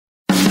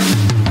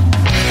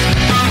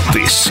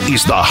This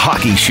is The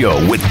Hockey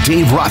Show with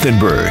Dave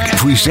Rothenberg,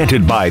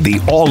 presented by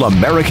the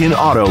All-American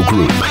Auto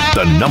Group,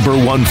 the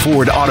 #1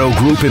 Ford auto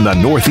group in the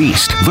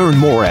Northeast. Learn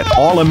more at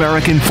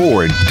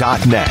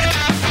allamericanford.net.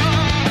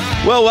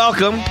 Well,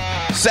 welcome.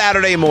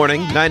 Saturday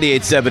morning,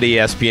 98.7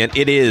 ESPN.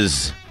 It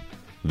is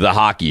The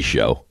Hockey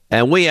Show.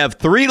 And we have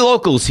three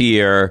locals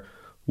here.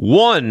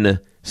 One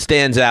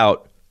stands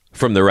out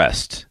from the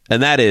rest,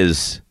 and that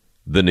is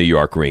the New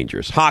York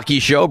Rangers. Hockey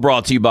Show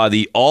brought to you by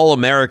the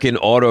All-American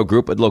Auto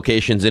Group at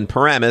locations in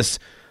Paramus,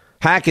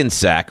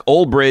 Hackensack,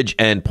 Old Bridge,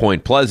 and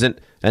Point Pleasant.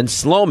 And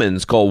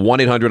Sloman's. Call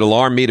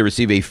 1-800-ALARM-ME to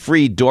receive a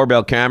free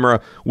doorbell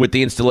camera with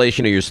the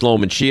installation of your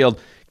Sloman Shield.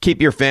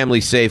 Keep your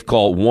family safe.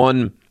 Call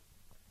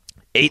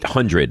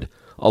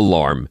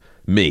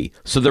 1-800-ALARM-ME.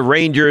 So the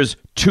Rangers,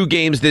 2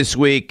 games this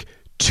week,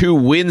 2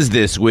 wins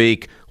this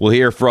week. We'll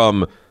hear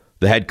from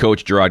the head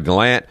coach, Gerard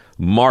Gallant.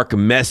 Mark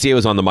Messier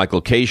was on the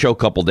Michael Kay Show a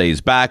couple days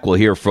back. We'll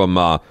hear from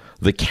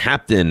the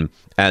captain,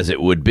 as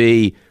it would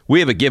be. We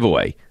have a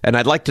giveaway, and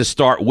I'd like to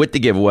start with the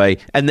giveaway,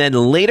 and then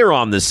later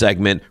on this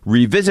segment,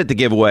 revisit the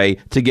giveaway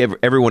to give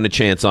everyone a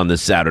chance on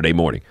this Saturday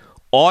morning.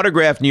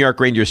 Autographed New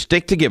York Rangers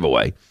stick to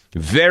giveaway.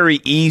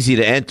 Very easy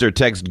to enter.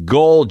 Text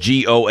GOAL,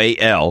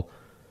 GOAL,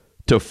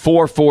 to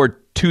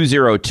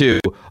 44202.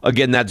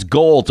 Again, that's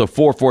GOAL to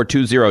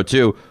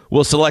 44202.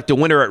 We'll select a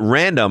winner at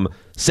random,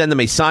 send them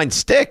a signed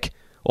stick,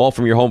 all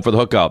from your home for the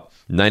hookup,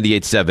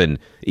 98.7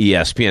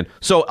 ESPN.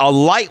 So a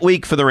light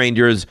week for the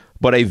Rangers,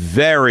 but a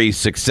very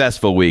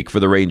successful week for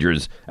the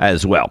Rangers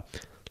as well.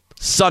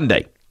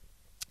 Sunday,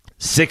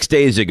 6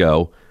 days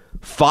ago,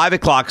 5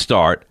 o'clock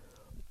start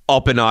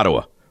up in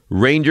Ottawa.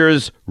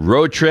 Rangers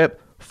road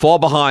trip, fall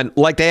behind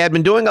like they had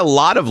been doing a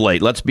lot of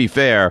late. Let's be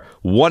fair,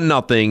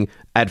 1-0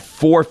 at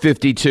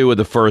 4:52 of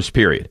the first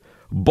period.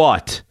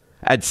 But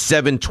at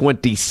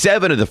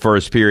 7:27 of the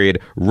first period,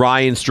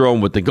 Ryan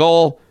Strome with the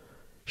goal.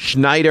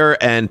 Schneider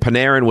and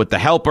Panarin with the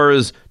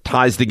helpers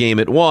ties the game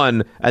at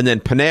 1, and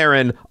then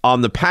Panarin on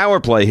the power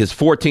play, his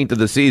 14th of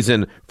the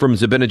season from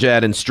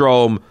Zibanejad and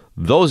Strome.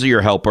 Those are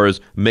your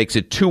helpers. Makes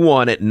it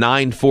 2-1 at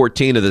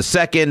 9:14 of the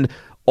second.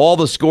 All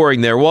the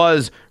scoring there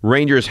was.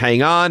 Rangers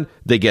hang on.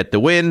 They get the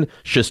win.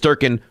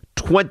 Shesterkin,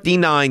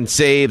 29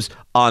 saves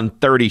on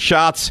 30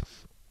 shots.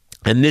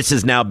 And this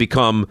has now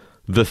become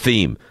the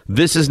theme.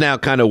 This is now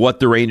kind of what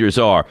the Rangers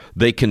are.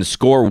 They can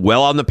score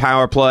well on the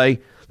power play.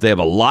 They have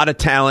a lot of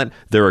talent.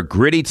 They're a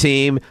gritty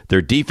team.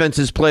 Their defense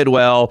has played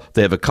well.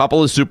 They have a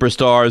couple of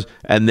superstars,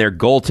 and their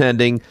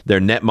goaltending, their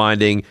net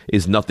minding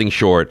is nothing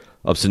short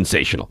of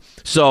sensational.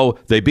 So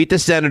they beat the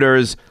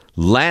Senators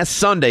last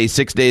Sunday,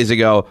 6 days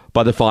ago,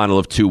 by the final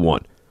of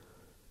 2-1.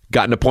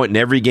 Gotten a point in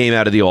every game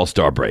out of the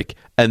All-Star break.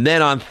 And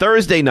then on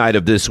Thursday night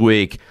of this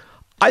week,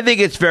 I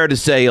think it's fair to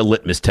say a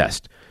litmus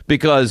test,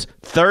 because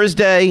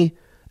Thursday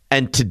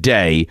and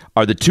today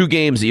are the 2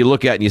 games that you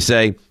look at and you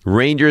say,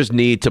 Rangers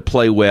need to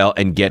play well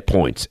and get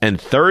points.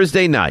 And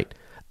Thursday night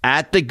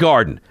at the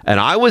Garden, and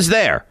I was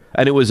there,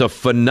 and it was a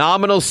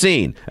phenomenal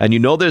scene. And you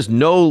know there's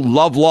no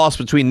love lost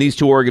between these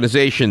two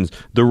organizations.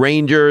 The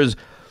Rangers,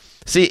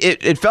 see,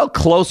 it felt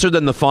closer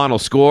than the final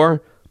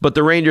score, but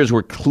the Rangers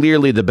were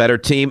clearly the better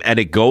team, and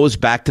it goes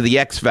back to the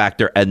X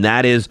factor, and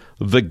that is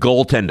the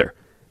goaltender.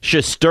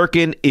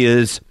 Shesterkin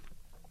is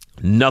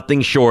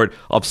nothing short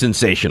of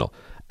sensational.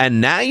 And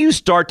now you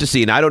start to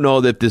see, and I don't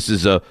know if this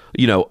is a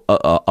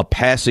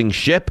passing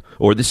ship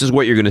or this is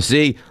what you're going to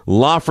see,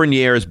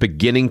 Lafreniere is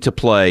beginning to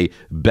play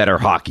better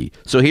hockey.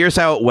 So here's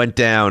how it went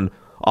down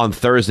on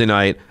Thursday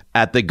night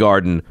at the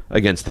Garden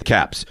against the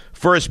Caps.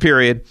 First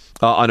period,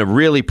 on a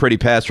really pretty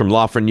pass from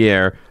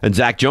Lafreniere, and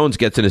Zach Jones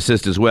gets an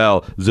assist as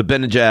well.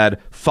 Zibanejad,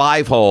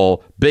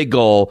 5-hole, big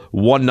goal,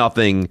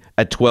 1-0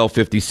 at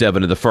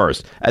 12:57 of the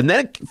first. And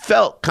then it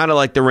felt kind of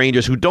like the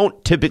Rangers, who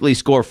don't typically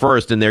score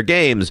first in their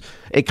games,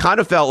 it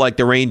kind of felt like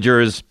the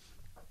Rangers,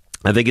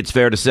 I think it's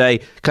fair to say,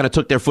 kind of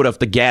took their foot off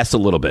the gas a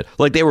little bit.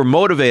 Like they were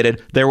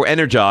motivated, they were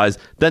energized,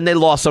 then they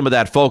lost some of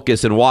that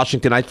focus, and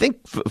Washington, I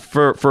think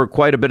for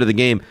quite a bit of the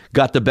game,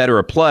 got the better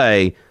of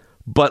play.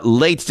 But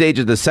late stage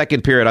of the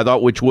second period, I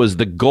thought, which was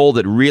the goal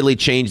that really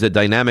changed the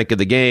dynamic of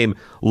the game,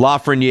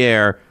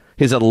 Lafreniere,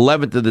 his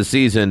 11th of the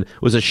season,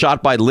 was a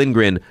shot by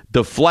Lindgren,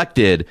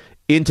 deflected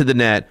into the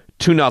net,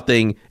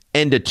 2-0,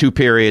 ended 2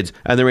 periods,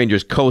 and the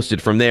Rangers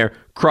coasted from there.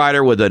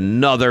 Kreider with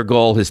another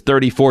goal, his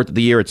 34th of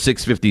the year at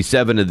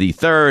 6:57 of the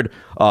third.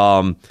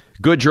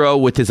 Goodrow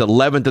with his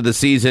 11th of the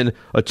season,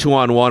 a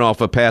 2-on-1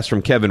 off a pass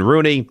from Kevin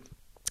Rooney,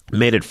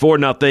 made it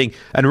 4-0.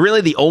 And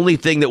really the only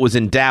thing that was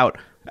in doubt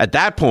at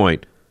that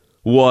point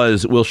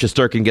was, will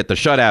Shesterkin get the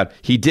shutout?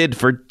 He did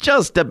for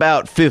just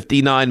about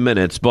 59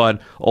 minutes, but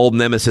old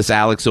nemesis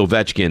Alex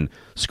Ovechkin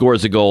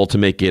scores a goal to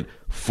make it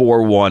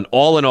 4-1.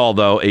 All in all,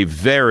 though, a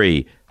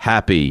very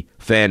happy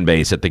fan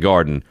base at the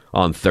Garden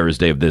on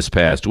Thursday of this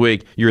past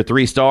week. Your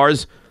 3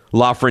 stars,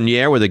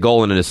 Lafreniere with a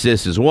goal and an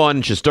assist is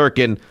 1.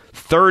 Shesterkin,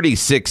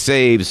 36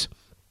 saves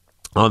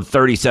on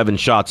 37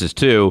 shots is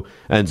 2.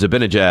 And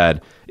Zibanejad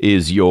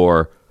is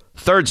your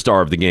 3rd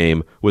star of the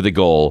game with a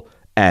goal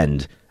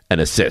and an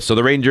assist. So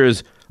the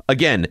Rangers,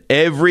 again,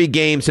 every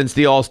game since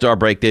the All-Star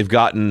break, they've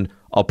gotten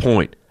a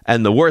point.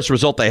 And the worst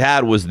result they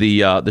had was the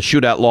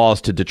shootout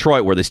loss to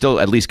Detroit, where they still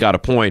at least got a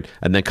point.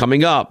 And then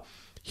coming up,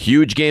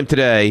 huge game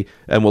today,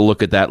 and we'll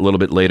look at that a little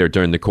bit later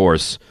during the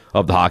course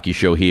of the hockey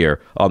show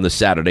here on the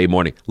Saturday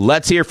morning.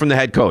 Let's hear from the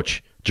head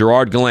coach,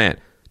 Gerard Gallant.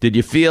 Did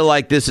you feel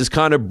like this is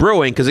kind of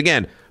brewing? Because,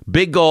 again,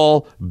 big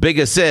goal, big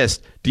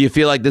assist. Do you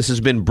feel like this has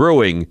been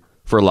brewing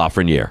for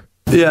Lafreniere?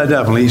 Yeah,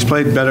 definitely. He's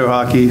played better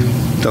hockey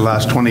the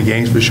last 20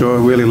 games for sure.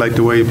 I really like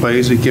the way he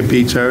plays. He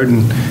competes hard,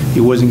 and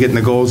he wasn't getting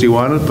the goals he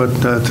wanted, but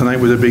tonight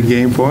was a big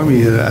game for him.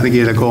 I think he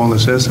had a goal and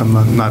assist. I'm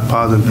not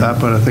positive of that,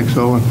 but I think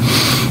so.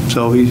 And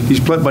so he's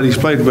played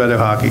better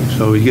hockey.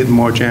 So he's getting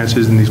more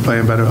chances, and he's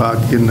playing better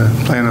hockey and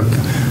playing a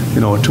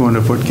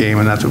 200-foot game,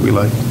 and that's what we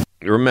like.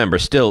 Remember,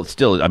 still,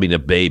 I mean, a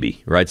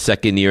baby, right?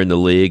 Second year in the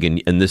league,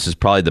 and this is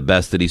probably the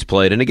best that he's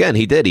played. And again,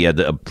 he did. He had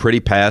a pretty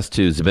pass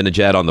to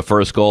Zibanejad on the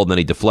first goal, and then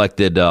he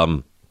deflected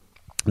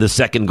the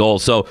second goal.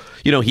 So,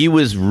 he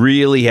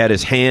really had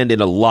his hand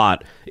in a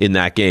lot in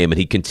that game, and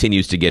he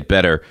continues to get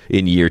better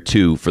in year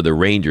 2 for the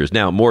Rangers.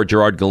 Now, more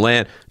Gerard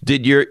Gallant.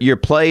 Did your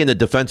play in the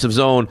defensive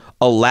zone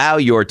allow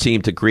your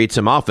team to create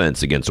some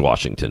offense against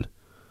Washington?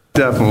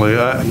 Definitely.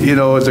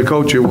 As a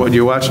coach,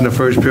 you're watching the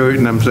first period,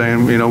 and I'm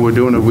saying, we're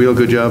doing a real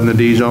good job in the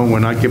D zone. We're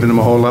not giving them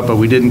a whole lot, but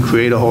we didn't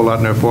create a whole lot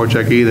in our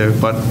forecheck either.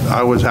 But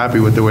I was happy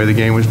with the way the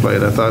game was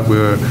played. I thought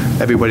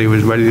everybody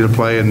was ready to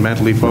play and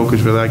mentally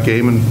focused for that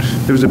game, and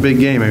it was a big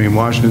game. I mean,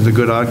 Washington's a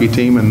good hockey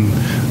team, and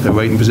they're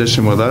right in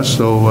position with us.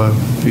 So, I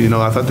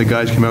thought the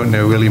guys came out and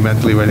they were really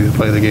mentally ready to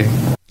play the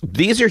game.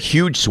 These are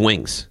huge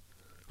swings.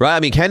 Right? I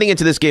mean, heading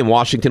into this game,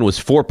 Washington was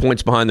 4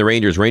 points behind the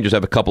Rangers. Rangers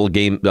have a couple of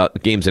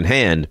games in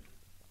hand.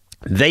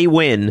 They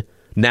win.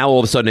 Now all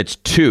of a sudden it's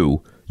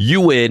 2.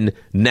 You win.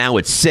 Now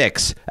it's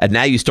 6. And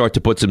now you start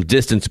to put some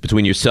distance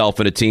between yourself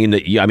and a team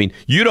that,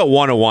 you don't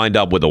want to wind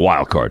up with a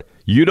wild card.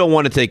 You don't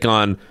want to take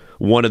on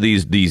one of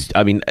these.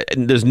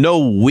 There's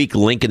no weak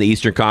link in the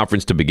Eastern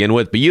Conference to begin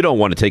with, but you don't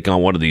want to take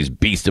on one of these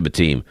beasts of a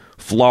team.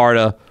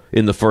 Florida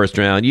in the first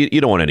round.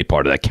 You don't want any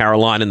part of that.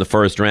 Carolina in the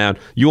first round.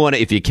 You want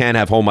to, if you can,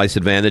 have home ice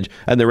advantage.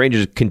 And the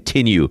Rangers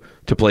continue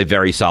to play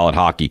very solid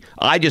hockey.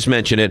 I just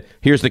mentioned it.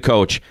 Here's the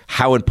coach.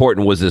 How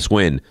important was this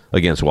win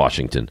against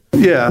Washington?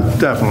 Yeah,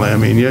 definitely. I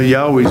mean, you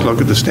always look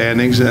at the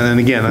standings. And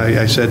again,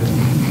 I said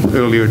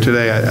earlier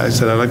today, I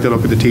said I like to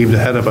look at the teams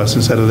ahead of us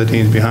instead of the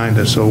teams behind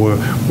us. So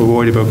we're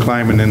worried about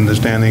climbing in the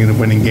standing and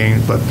winning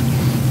games. But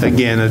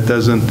again, it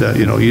doesn't,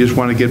 you just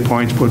want to get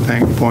points, put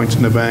points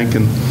in the bank,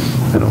 and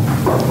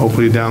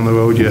hopefully down the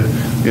road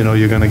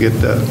you're going to get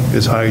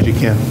as high as you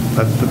can.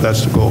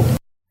 That's the goal.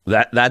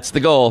 That's the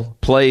goal.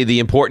 Play the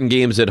important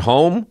games at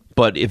home.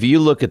 But if you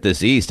look at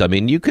this East, I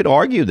mean, you could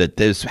argue that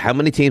there's how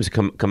many teams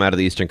come out of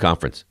the Eastern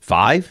Conference?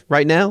 5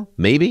 right now,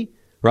 maybe.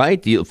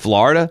 Right?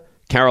 Florida,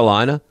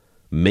 Carolina,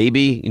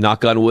 maybe,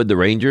 knock on wood, the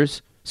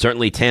Rangers.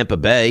 Certainly Tampa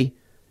Bay.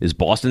 Is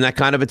Boston that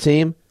kind of a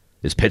team?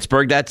 Is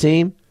Pittsburgh that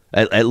team?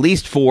 At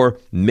least 4,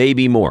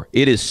 maybe more.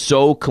 It is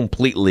so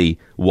completely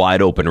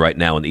wide open right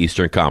now in the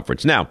Eastern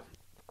Conference. Now,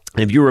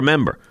 if you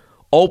remember,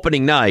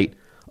 opening night,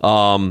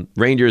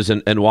 Rangers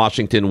and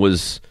Washington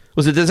was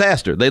a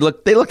disaster. They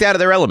looked out of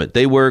their element.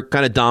 They were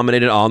kind of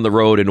dominated on the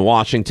road in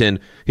Washington.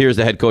 Here's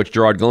the head coach,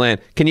 Gerard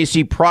Gallant. Can you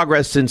see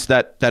progress since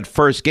that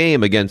first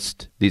game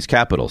against these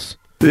Capitals?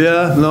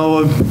 Yeah,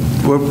 no,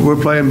 we're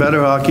playing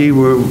better hockey.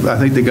 I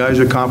think the guys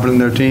are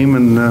confident in their team,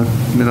 and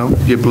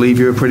you believe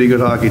you're a pretty good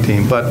hockey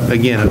team. But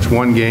again, it's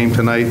one game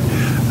tonight.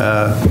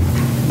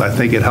 I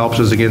think it helps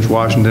us against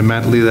Washington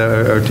mentally.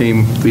 Our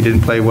team, we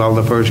didn't play well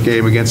the first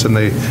game against them.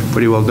 They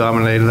pretty well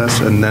dominated us,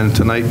 and then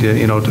tonight,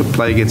 to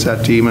play against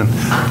that team and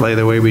play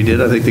the way we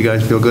did, I think the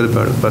guys feel good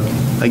about it. But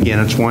again,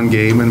 it's one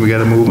game, and we got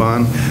to move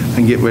on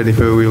and get ready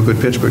for a real good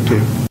Pittsburgh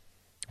team.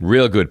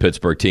 Real good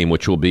Pittsburgh team,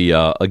 which will be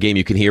a game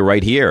you can hear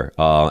right here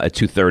at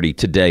 2:30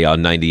 today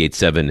on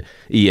 98.7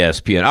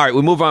 ESPN. All right,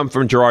 we move on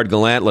from Gerard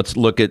Gallant. Let's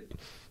look at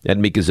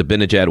Mika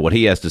Zibanejad, what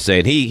he has to say.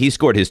 And he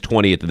scored his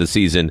 20th of the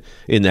season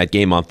in that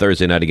game on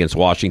Thursday night against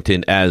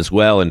Washington as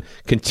well, and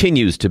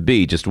continues to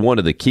be just one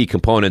of the key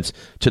components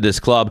to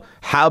this club.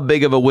 How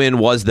big of a win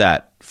was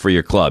that for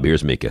your club?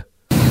 Here's Mika.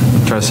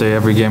 Try to say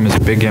every game is a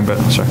big game, but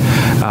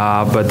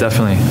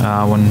definitely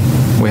when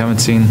we haven't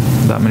seen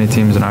that many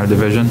teams in our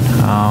division,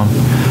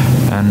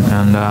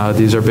 and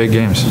these are big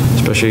games,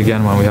 especially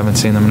again when we haven't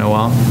seen them in a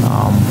while.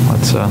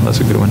 That's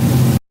a good win.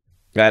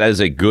 That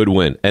is a good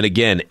win. And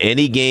again,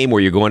 any game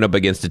where you're going up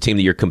against a team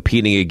that you're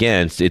competing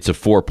against, it's a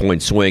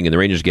 4-point swing, and the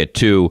Rangers get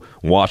 2,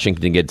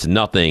 Washington gets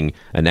nothing,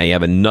 and now you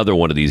have another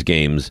one of these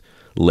games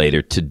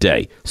later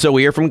today. So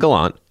we hear from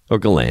Gallant,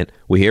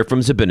 we hear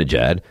from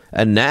Zibanejad,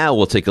 and now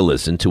we'll take a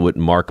listen to what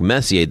Mark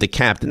Messier, the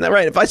captain,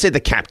 right, if I say the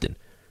captain,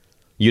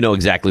 you know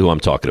exactly who I'm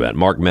talking about.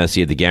 Mark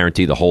Messier, the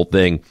guarantee, the whole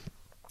thing,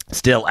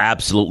 still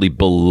absolutely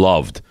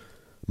beloved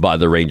by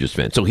the Rangers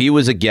fans. So he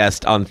was a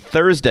guest on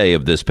Thursday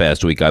of this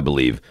past week, I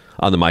believe,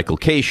 on the Michael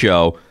Kay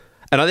Show.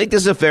 And I think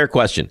this is a fair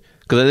question,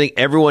 because I think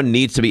everyone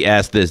needs to be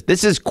asked this.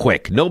 This is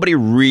quick. Nobody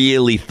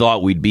really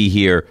thought we'd be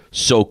here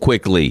so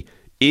quickly.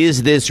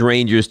 Is this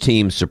Rangers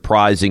team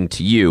surprising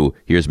to you?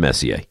 Here's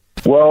Messier.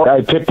 Well,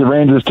 I picked the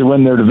Rangers to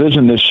win their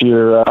division this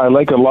year. I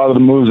like a lot of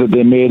the moves that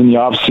they made in the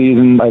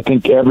offseason. I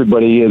think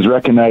everybody is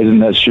recognizing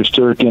that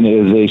Shesterkin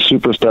is a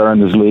superstar in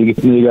this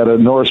league. You got a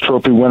Norris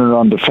Trophy winner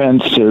on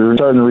defense. They're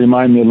starting to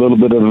remind me a little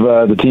bit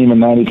of the team in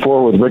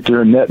 '94 with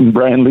Richter Annette and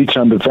Brian Leetch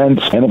on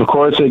defense. And, of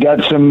course, they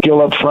got some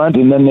skill up front,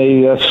 and then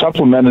they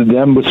supplemented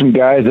them with some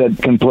guys that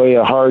can play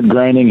a hard,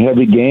 grinding,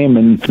 heavy game,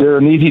 and they're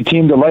an easy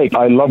team to like.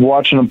 I love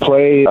watching them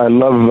play. I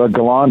love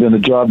Gallant and the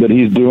job that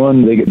he's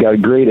doing. They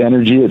got great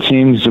energy, it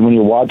seems, when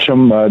you watch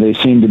them. They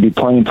seem to be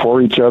playing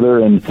for each other,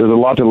 and there's a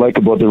lot to like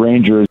about the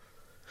Rangers.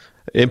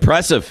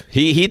 Impressive.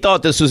 He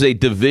thought this was a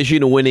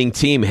division-winning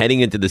team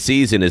heading into the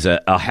season is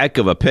a heck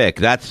of a pick.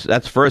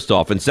 That's first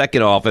off. And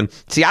second off, and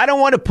see, I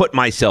don't want to put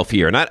myself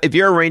here. If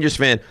you're a Rangers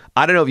fan,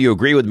 I don't know if you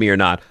agree with me or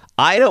not.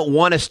 I don't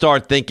want to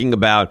start thinking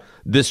about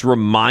this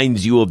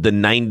reminds you of the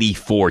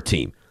 '94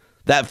 team.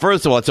 That,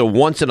 first of all, it's a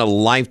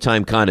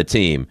once-in-a-lifetime kind of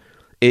team.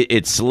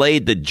 It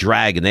slayed the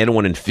Dragon. They hadn't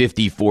won in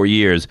 54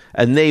 years,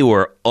 and they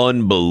were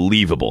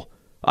unbelievable.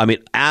 I mean,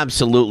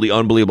 absolutely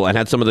unbelievable, and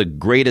had some of the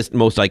greatest,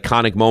 most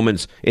iconic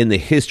moments in the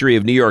history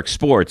of New York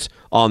sports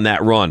on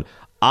that run.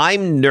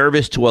 I'm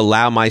nervous to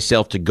allow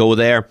myself to go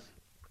there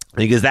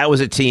because that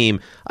was a team.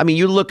 I mean,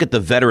 you look at the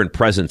veteran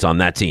presence on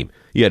that team.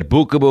 You had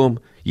Bukaboom,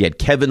 you had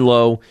Kevin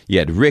Lowe, you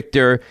had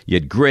Richter, you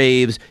had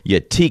Graves, you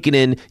had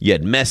Tikkanen, you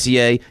had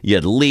Messier, you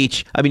had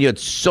Leach. I mean, you had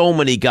so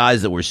many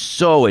guys that were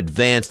so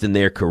advanced in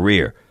their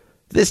career.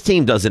 This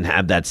team doesn't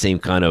have that same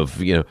kind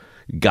of,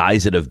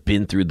 guys that have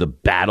been through the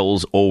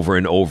battles over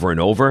and over and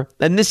over.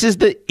 And this is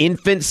the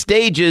infant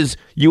stages,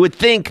 you would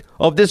think,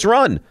 of this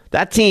run.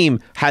 That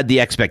team had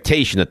the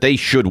expectation that they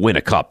should win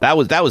a cup. That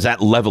was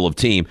that level of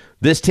team.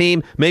 This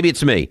team, maybe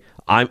it's me.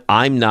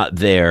 I'm not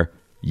there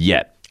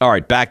yet. All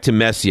right, back to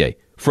Messier.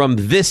 From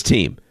this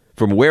team,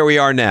 from where we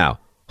are now,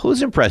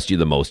 who's impressed you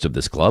the most of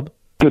this club?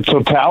 The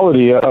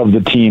totality of the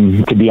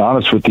team, to be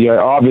honest with you.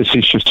 Obviously,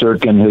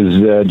 Shesterkin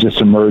has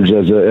just emerged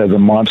as a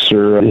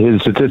monster.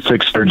 His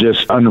statistics are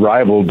just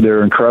unrivaled.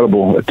 They're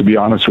incredible, to be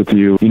honest with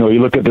you.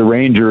 You look at the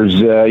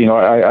Rangers,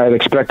 I'd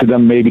expected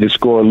them maybe to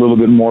score a little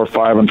bit more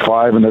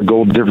 5-on-5 and their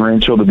goal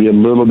differential to be a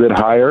little bit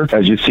higher.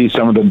 As you see,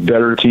 some of the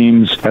better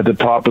teams at the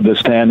top of the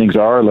standings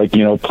are like,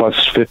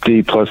 plus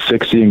 50, plus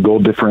 60 in goal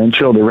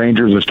differential. The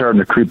Rangers are starting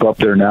to creep up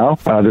there now.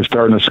 They're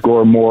starting to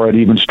score more at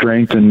even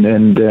strength but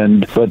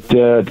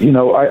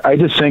I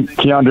just think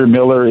Keandre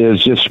Miller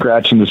is just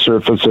scratching the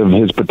surface of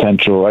his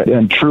potential,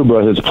 and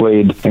Trouba has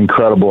played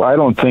incredible. I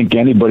don't think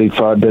anybody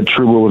thought that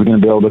Trouba was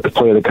going to be able to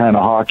play the kind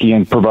of hockey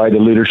and provide the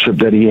leadership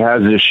that he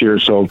has this year.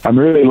 So I'm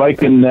really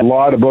liking a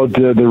lot about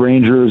the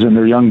Rangers and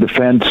their young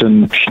defense,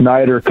 and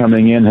Schneider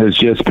coming in has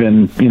just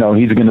been,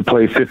 he's going to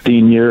play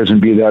 15 years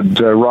and be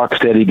that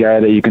rock-steady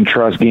guy that you can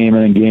trust game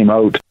in and game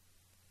out.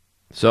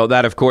 So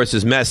that, of course,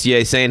 is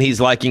Messier saying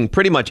he's liking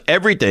pretty much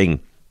everything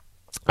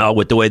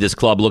with the way this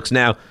club looks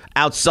now,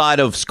 outside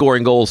of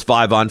scoring goals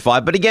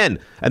 5-on-5. But again,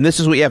 and this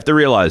is what you have to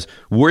realize,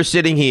 we're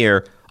sitting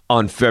here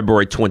on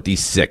February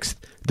 26th.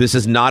 This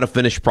is not a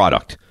finished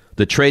product.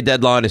 The trade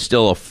deadline is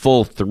still a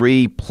full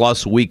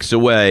 3+ weeks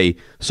away.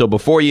 So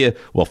before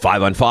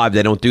 5-on-5,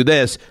 they don't do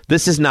this.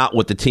 This is not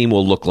what the team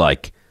will look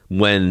like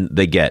when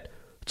they get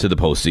to the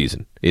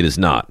postseason. It is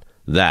not.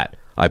 That,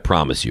 I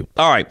promise you.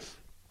 All right.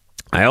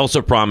 I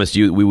also promised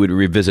you we would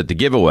revisit the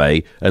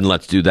giveaway, and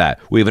let's do that.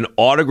 We have an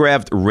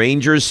autographed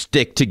Rangers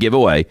stick to give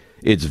away.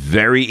 It's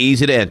very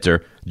easy to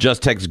enter.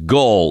 Just text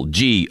GOAL,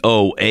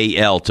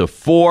 GOAL, to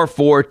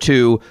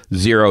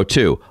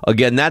 44202.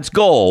 Again, that's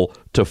GOAL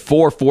to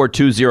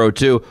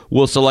 44202.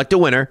 We'll select a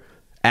winner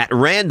at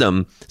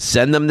random.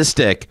 Send them the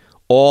stick,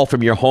 all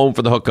from your home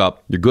for the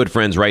hookup. Your good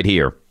friends right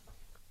here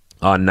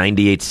on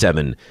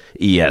 98.7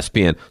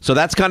 ESPN. So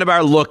that's kind of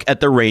our look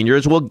at the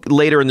Rangers.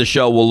 Later in the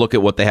show, we'll look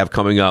at what they have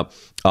coming up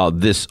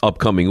this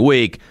upcoming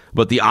week.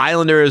 But the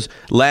Islanders,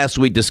 last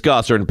week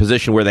discussed, are in a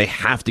position where they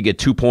have to get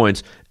 2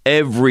 points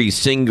every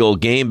single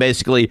game,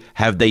 basically.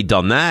 Have they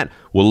done that?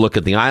 We'll look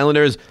at the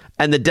Islanders.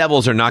 And the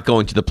Devils are not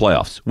going to the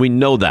playoffs. We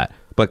know that.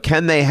 But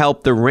can they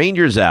help the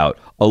Rangers out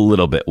a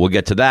little bit? We'll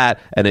get to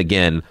that. And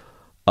again,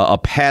 a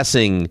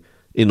passing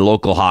in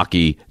local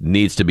hockey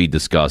needs to be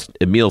discussed.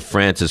 Emile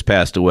Francis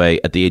passed away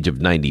at the age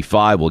of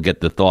 95. We'll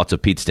get the thoughts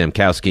of Pete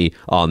Stamkowski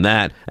on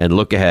that and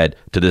look ahead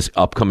to this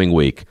upcoming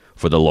week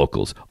for the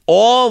locals.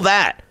 All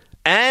that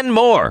and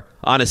more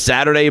on a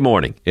Saturday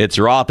morning. It's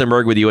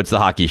Rothenberg with you. It's the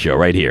Hockey Show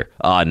right here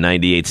on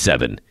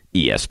 98.7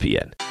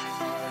 ESPN.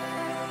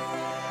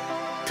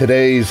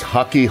 Today's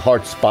Hockey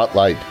Heart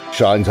Spotlight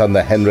shines on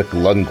the Henrik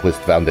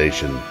Lundqvist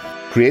Foundation.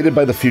 Created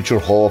by the future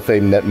Hall of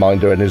Fame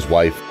netminder and his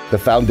wife, the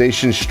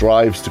foundation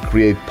strives to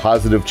create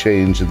positive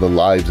change in the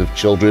lives of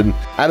children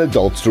and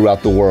adults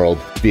throughout the world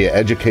via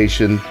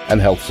education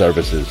and health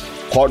services.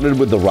 Partnered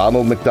with the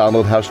Ronald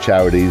McDonald House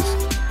Charities,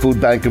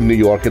 Food Bank of New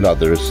York, and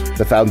others,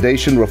 the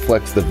foundation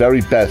reflects the very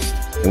best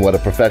in what a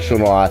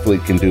professional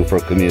athlete can do for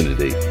a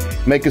community.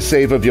 Make a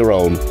save of your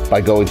own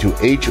by going to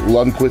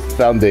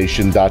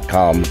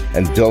HLundquistFoundation.com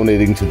and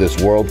donating to this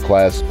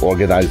world-class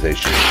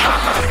organization.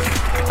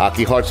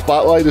 Hockey Heart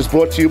Spotlight is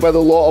brought to you by the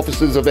law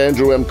offices of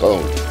Andrew M.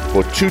 Cohn.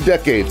 For 2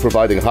 decades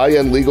providing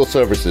high-end legal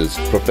services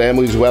for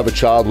families who have a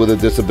child with a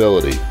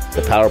disability.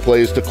 The Power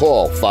Play is to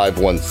call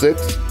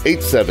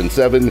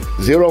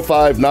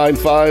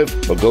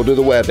 516-877-0595 or go to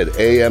the web at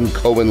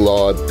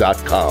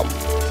amcohenlaw.com.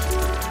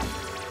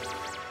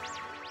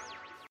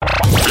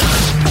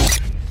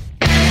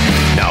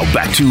 Now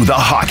back to The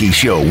Hockey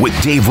Show with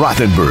Dave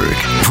Rothenberg,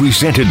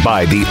 presented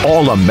by the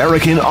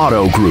All-American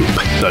Auto Group,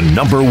 the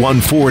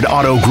 #1 Ford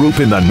auto group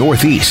in the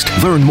Northeast.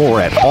 Learn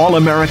more at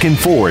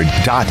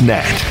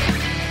allamericanford.net.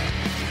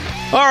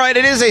 All right,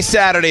 it is a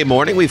Saturday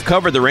morning. We've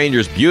covered the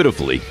Rangers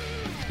beautifully,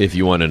 if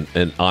you want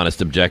an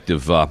honest,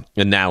 objective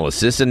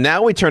analysis. And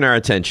now we turn our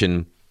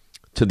attention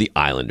to the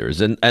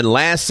Islanders. And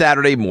last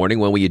Saturday morning,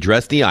 when we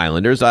addressed the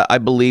Islanders, I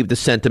believe the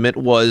sentiment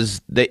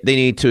was they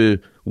need to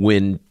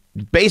win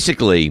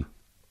basically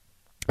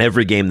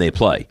every game they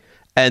play.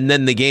 And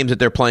then the games that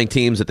they're playing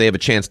teams that they have a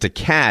chance to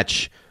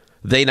catch,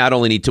 they not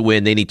only need to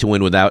win, they need to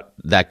win without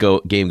that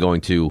game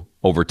going to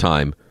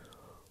overtime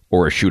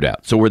or a shootout.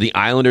 So were the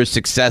Islanders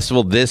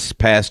successful this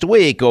past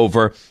week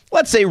over,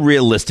 let's say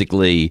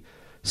realistically,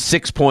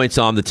 6 points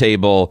on the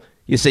table?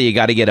 You say you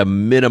got to get a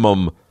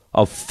minimum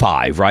of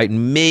 5, right?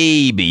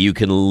 Maybe you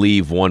can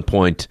leave 1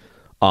 point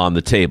on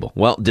the table.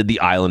 Well, did the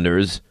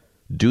Islanders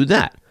do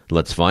that?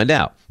 Let's find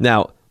out.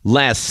 Now,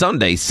 last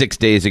Sunday, 6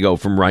 days ago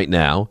from right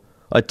now,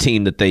 a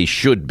team that they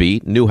should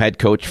beat, new head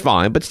coach,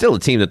 fine, but still a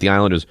team that the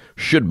Islanders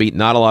should beat.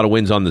 Not a lot of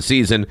wins on the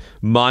season.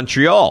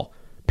 Montreal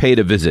paid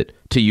a visit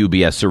to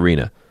UBS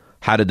Arena.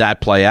 How did that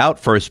play out?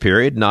 First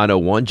period,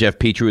 9:01, Jeff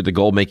Petrie with the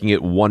goal, making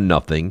it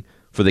 1-0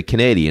 for the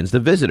Canadiens, the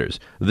visitors.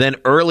 Then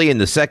early in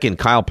the second,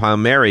 Kyle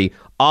Palmieri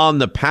on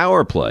the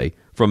power play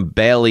from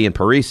Bailey and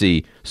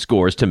Parisi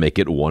scores to make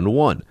it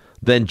 1-1.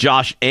 Then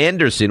Josh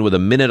Anderson with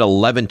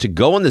 1:11 to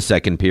go in the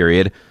second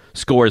period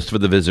scores for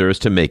the visitors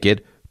to make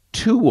it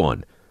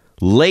 2-1.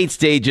 Late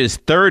stages,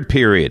 third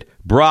period,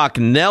 Brock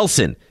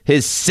Nelson,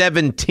 his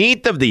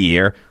 17th of the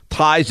year,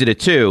 ties it at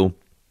 2.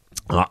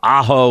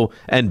 Aho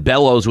and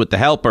Bellows with the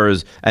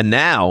helpers, and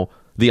now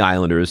the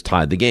Islanders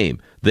tied the game.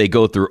 They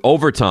go through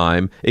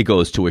overtime, it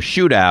goes to a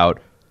shootout,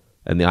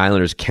 and the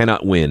Islanders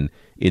cannot win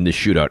in the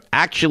shootout.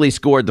 Actually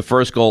scored the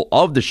first goal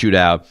of the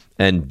shootout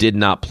and did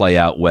not play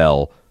out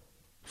well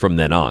from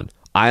then on.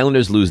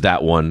 Islanders lose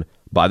that one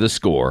by the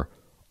score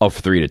of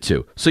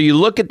 3-2. So you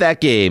look at that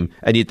game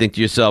and you think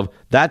to yourself,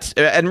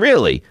 and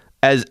really,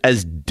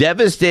 as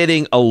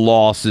devastating a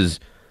loss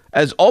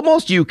as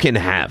almost you can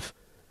have.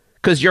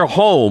 Because you're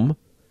home,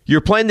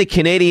 you're playing the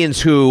Canadiens,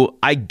 who,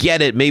 I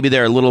get it, maybe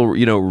they're a little,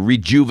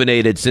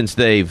 rejuvenated since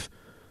they've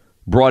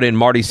brought in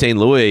Marty St.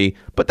 Louis,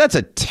 but that's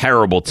a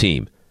terrible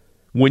team.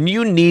 When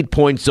you need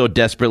points so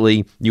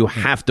desperately, you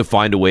have to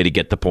find a way to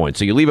get the point.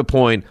 So you leave a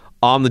point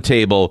on the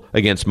table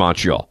against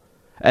Montreal.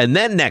 And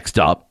then next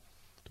up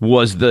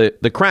was the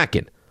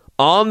Kraken.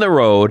 On the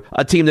road,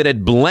 a team that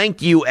had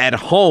blanked you at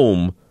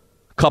home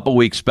a couple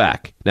weeks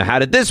back. Now, how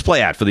did this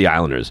play out for the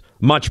Islanders?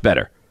 Much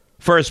better.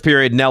 First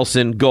period,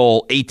 Nelson,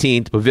 goal,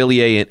 18th,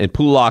 Pavillier and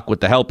Pulak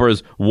with the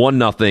helpers,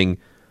 1-0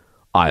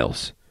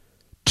 Isles.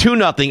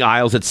 2-0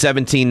 Isles at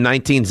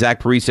 17-19,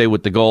 Zach Parise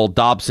with the goal,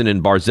 Dobson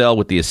and Barzell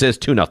with the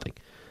assist, 2-0.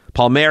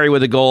 Palmieri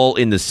with a goal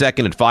in the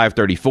second at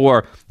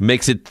 5:34,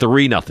 makes it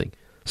 3-0.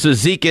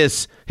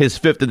 Cizikas, his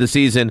 5th of the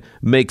season,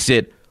 makes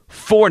it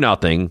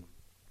 4-0.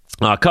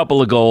 A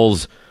couple of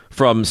goals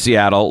from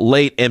Seattle,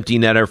 late empty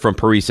netter from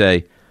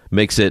Parise,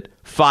 makes it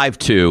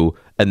 5-2,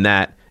 and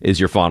that is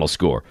your final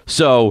score.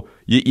 So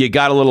you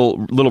got a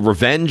little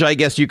revenge, I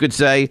guess you could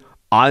say.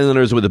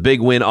 Islanders with a big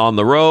win on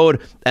the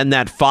road, and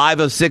that 5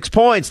 of 6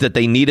 points that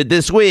they needed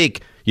this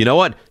week, you know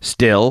what?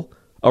 Still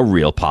a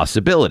real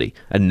possibility.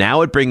 And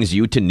now it brings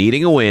you to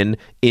needing a win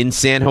in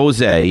San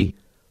Jose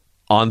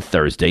on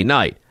Thursday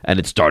night. And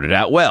it started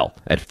out well.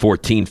 At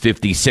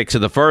 14:56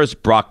 of the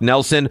first, Brock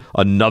Nelson,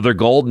 another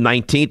goal,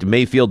 19th,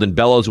 Mayfield and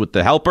Bellows with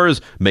the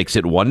helpers, makes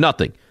it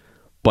 1-0.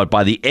 But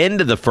by the end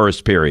of the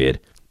first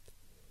period,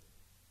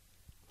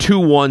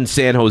 2-1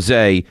 San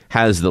Jose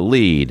has the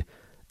lead,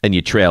 and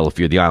you trail if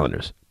you're the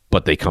Islanders.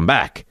 But they come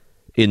back.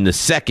 In the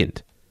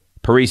second,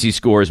 Parise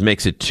scores,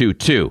 makes it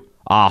 2-2.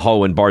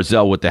 Aho and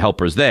Barzell with the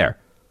helpers there.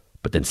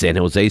 But then San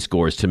Jose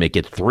scores to make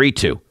it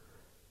 3-2.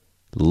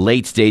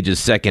 Late stages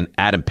second,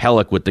 Adam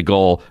Pelech with the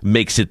goal,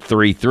 makes it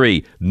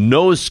 3-3.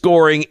 No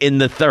scoring in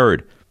the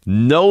third.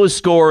 No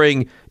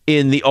scoring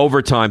in the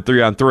overtime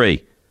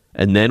 3-on-3.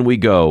 And then we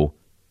go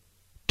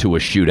to a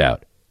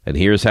shootout. And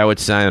here's how it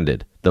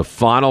sounded. The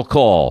final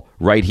call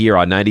right here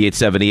on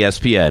 98.7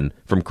 ESPN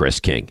from Chris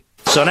King.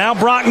 So now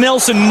Brock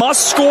Nelson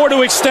must score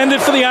to extend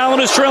it for the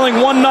Islanders, trailing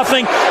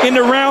 1-0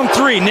 into round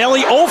 3.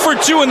 Nelly 0 for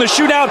 2 in the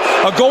shootout.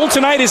 A goal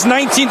tonight, his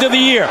 19th of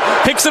the year.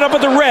 Picks it up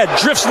at the red,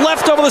 drifts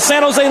left over the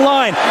San Jose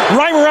line.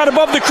 Reimer out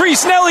above the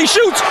crease. Nelly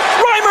shoots.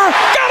 Reimer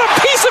got a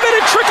piece of it.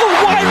 It trickled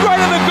wide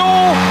right of the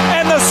goal.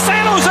 And the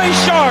San Jose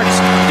Sharks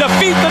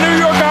defeat the New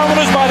York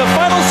Islanders by the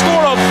final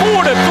score of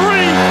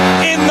 4-3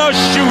 in the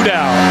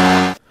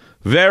shootout.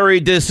 Very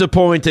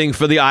disappointing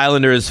for the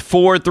Islanders.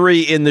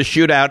 4-3 in the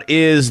shootout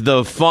is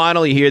the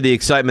final. You hear the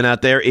excitement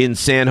out there in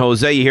San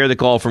Jose. You hear the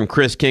call from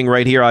Chris King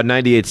right here on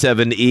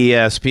 98.7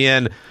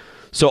 ESPN.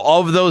 So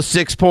of those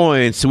 6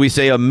 points, we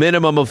say a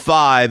minimum of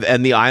 5,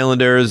 and the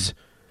Islanders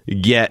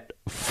get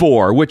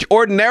 4, which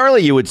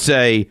ordinarily you would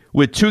say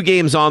with 2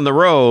 games on the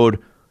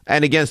road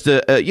and against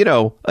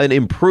an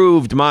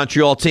improved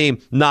Montreal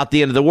team, not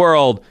the end of the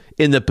world.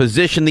 In the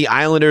position the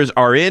Islanders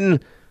are in,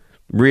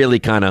 really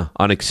kind of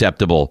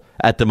unacceptable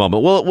at the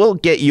moment. We'll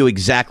get you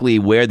exactly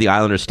where the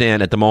Islanders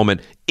stand at the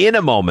moment in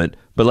a moment,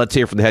 but let's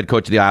hear from the head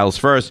coach of the Isles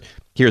first.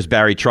 Here's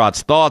Barry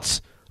Trotz's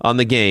thoughts on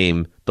the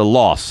game, the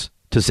loss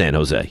to San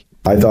Jose.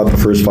 I thought the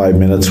first 5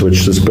 minutes,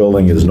 which this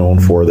building is known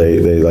for,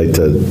 they like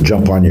to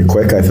jump on you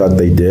quick. I thought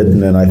they did,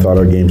 and then I thought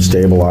our game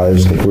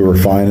stabilized. We were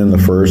fine in the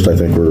first. I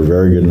think we were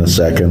very good in the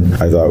second.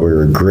 I thought we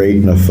were great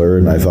in the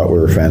third, and I thought we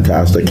were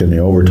fantastic in the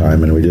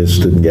overtime, and we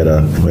just didn't get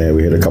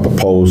we had a couple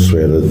posts.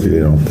 We had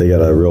they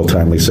got a real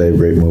timely save,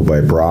 great move by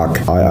Brock.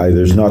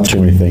 There's not too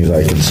many things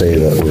I can say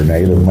that were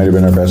negative. It might have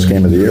been our best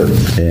game of the year,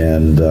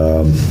 and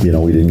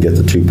we didn't get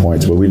the 2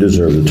 points, but we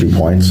deserve the 2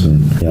 points,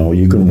 and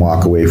you can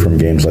walk away from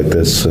games like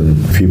this, and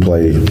if you play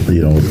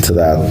to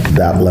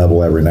that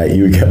level every night,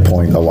 you get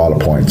a lot of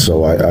points. So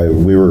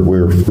we were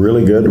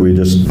really good. We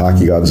just,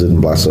 hockey gods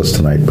didn't bless us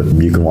tonight, but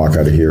you can walk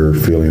out of here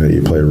feeling that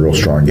you played a real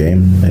strong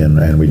game,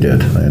 and we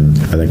did. And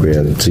I think we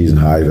had season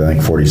high,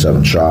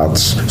 47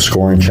 shots.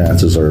 Scoring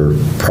chances are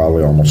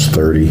probably almost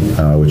 30,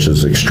 which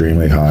is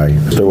extremely high.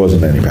 There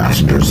wasn't any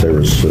passengers. There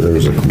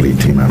was a complete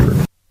team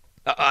effort.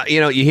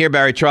 You hear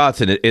Barry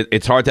Trotz, and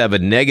it's hard to have a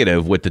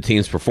negative with the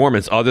team's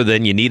performance other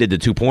than you needed the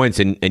 2 points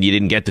and you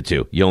didn't get the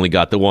 2. You only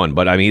got the 1.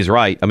 But, he's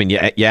right.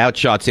 You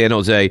outshot San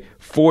Jose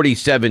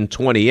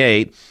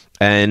 47-28,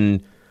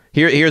 and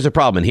here's a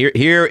problem.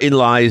 Herein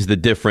lies the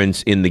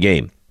difference in the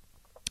game.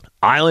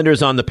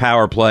 Islanders on the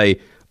power play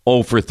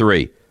 0 for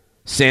 3.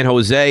 San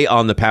Jose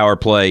on the power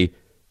play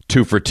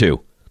 2 for 2.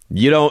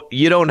 You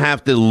don't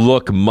have to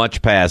look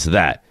much past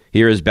that.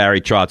 Here is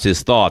Barry Trotz,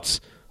 his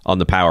thoughts on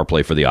the power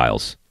play for the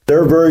Isles.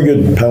 They're a very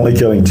good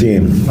penalty-killing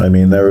team.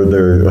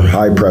 They're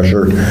high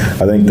pressure.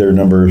 I think they're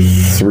number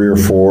 3 or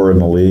 4 in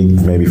the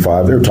league, maybe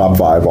 5. They're top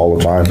 5 all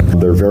the time.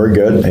 They're very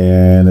good,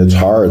 and it's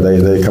hard.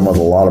 They come with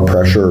a lot of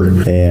pressure,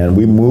 and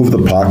we move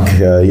the puck.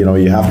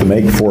 You have to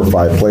make 4 or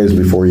 5 plays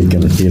before you can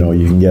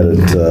get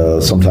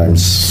it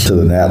sometimes to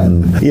the net.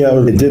 And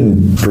it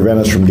didn't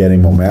prevent us from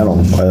getting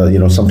momentum.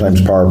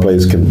 Sometimes power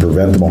plays can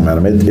prevent the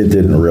momentum. It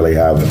didn't really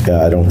have,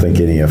 I don't think,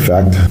 any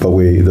effect. But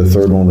the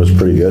third one was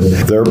pretty good.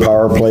 Their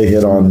power play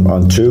hit on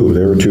 2.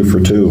 They were 2 for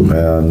 2,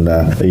 and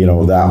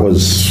that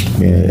was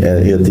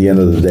at the end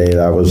of the day,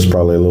 that was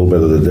probably a little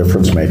bit of the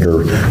difference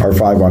maker. Our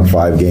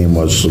 5-on-5 game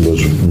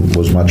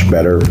was much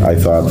better, I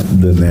thought,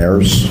 than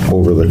theirs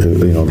over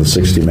the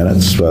 60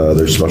 minutes.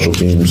 Their special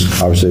teams,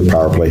 obviously, the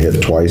power play hit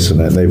twice,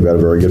 and they've got a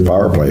very good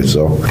power play.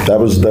 So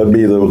that'd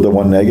be the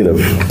one negative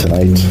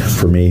tonight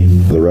for me.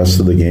 The rest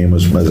of the game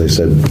was, as I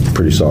said,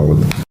 pretty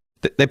solid.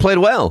 They played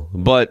well,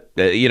 but,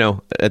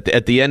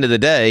 at the end of the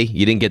day,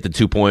 you didn't get the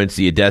 2 points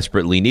that you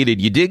desperately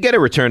needed. You did get a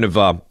return of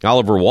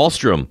Oliver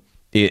Wahlstrom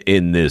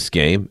in this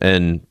game,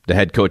 and the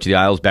head coach of the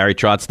Isles, Barry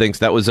Trotz, thinks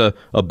that was a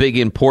big,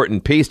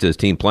 important piece to his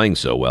team playing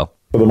so well.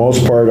 For the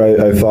most part,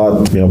 I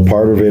thought,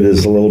 part of it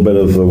is a little bit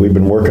of, we've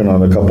been working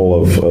on a couple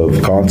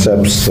of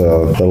concepts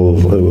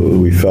that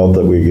we felt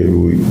that we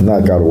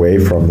not got away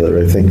from that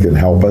I think can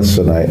help us,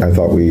 and I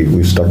thought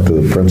we stuck to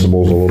the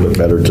principles a little bit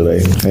better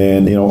today.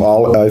 And,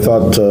 I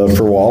thought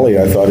for Wally,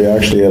 I thought he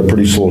actually had a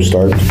pretty slow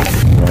start.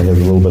 He had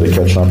a little bit of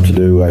catching up to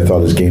do. I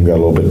thought his game got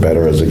a little bit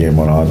better as the game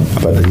went on.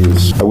 But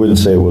I wouldn't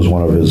say it was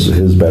one of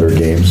his better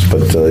games,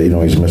 but,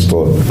 he's missed a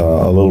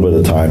little bit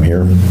of time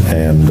here.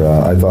 And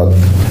I thought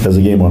as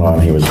the game went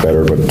on, he was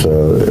better, but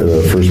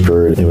the first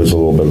period, it was a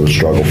little bit of a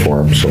struggle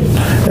for him. So,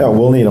 yeah,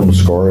 we'll need him to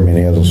score.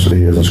 He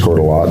hasn't scored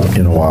a lot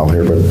in a while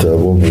here, but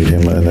we'll need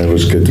him, and it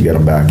was good to get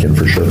him back in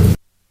for sure.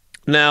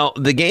 Now,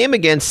 the game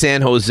against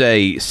San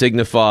Jose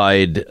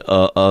signified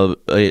a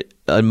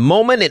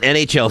moment in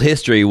NHL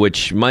history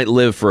which might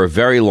live for a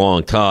very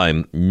long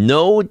time.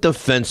 No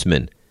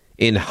defenseman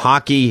in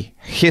hockey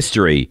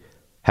history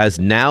has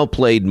now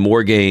played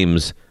more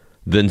games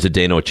than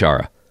Zdeno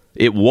Chara.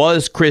 It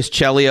was Chris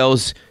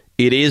Chelios.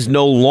 It is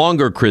no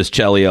longer Chris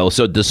Chelios.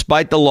 So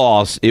despite the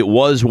loss, it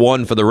was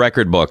one for the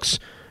record books.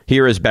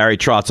 Here is Barry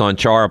Trotz on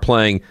Chara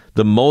playing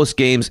the most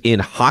games in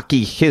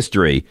hockey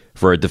history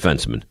for a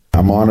defenseman.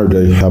 I'm honored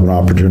to have an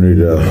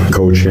opportunity to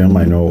coach him.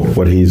 I know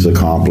what he's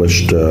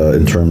accomplished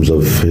in terms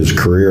of his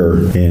career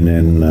and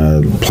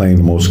in playing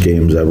the most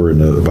games ever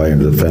by a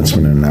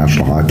defenseman in the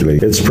National Hockey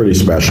League. It's pretty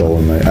special,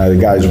 and the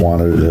guys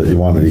wanted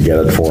to get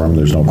it for him.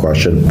 There's no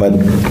question. But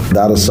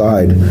that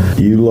aside,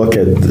 you look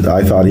at,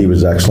 I thought he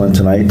was excellent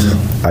tonight.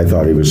 I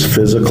thought he was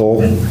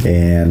physical,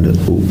 and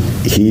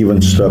he even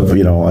stood up,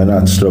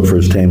 not stood up for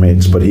his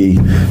teammates, but he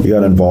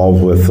got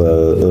involved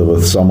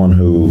with someone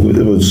who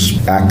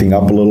was acting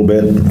up a little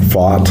bit,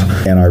 fought,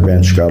 and our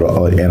bench got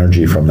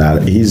energy from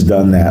that. He's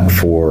done that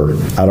for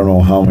I don't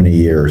know how many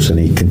years, and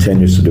he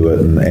continues to do it,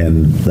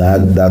 and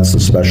that's the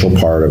special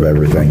part of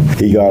everything.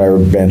 He got our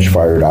bench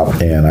fired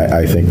up, and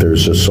I think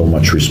there's just so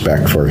much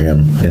respect for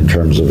him in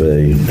terms of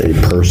a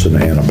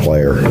person and a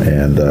player,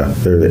 and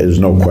there is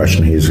no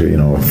question he's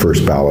a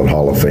first ballot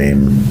Hall of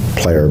Fame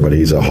player, but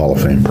he's a Hall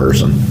of Fame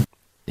person.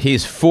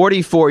 He's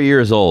 44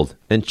 years old,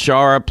 and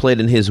Chara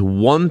played in his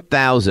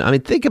 1,000. I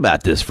mean, think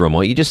about this for a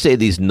moment. You just say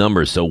these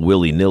numbers so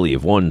willy-nilly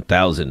of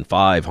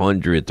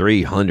 1,500,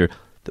 300,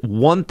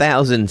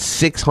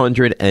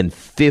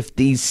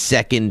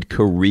 1,652nd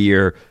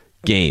career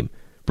game,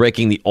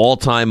 breaking the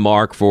all-time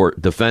mark for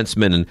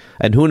defensemen,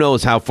 and who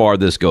knows how far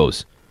this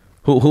goes.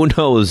 Who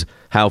knows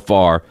how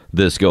far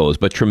this goes?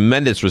 But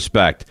tremendous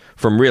respect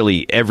from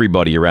really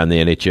everybody around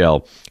the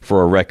NHL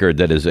for a record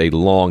that is a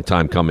long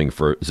time coming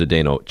for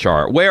Zdeno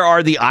Chara. Where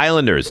are the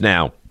Islanders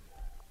now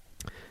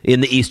in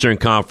the Eastern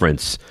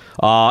Conference?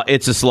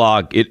 It's a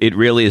slog. It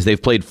really is.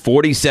 They've played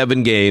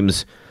 47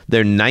 games.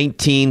 They're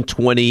 19,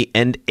 20,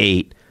 and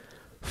 8.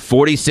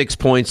 46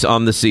 points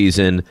on the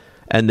season,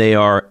 and they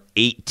are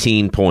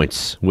 18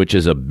 points, which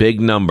is a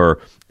big number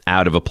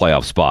out of a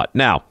playoff spot.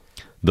 Now,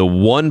 the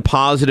one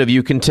positive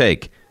you can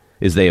take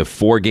is they have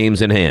 4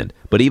 games in hand.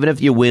 But even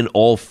if you win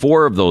all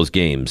 4 of those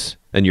games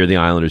and you're the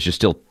Islanders, you're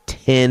still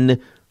 10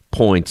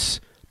 points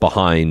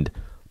behind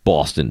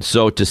Boston.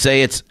 So to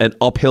say it's an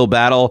uphill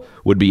battle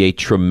would be a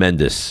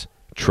tremendous,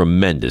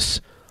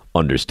 tremendous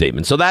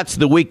understatement. So that's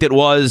the week that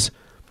was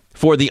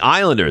for the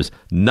Islanders.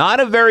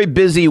 Not a very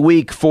busy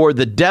week for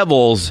the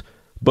Devils,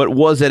 but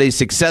was it a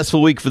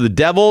successful week for the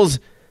Devils?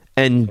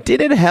 And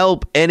did it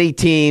help any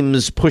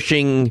teams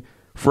pushing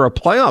for a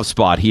playoff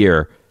spot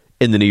here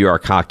in the New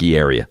York hockey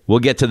area? We'll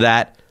get to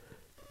that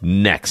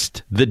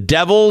next. The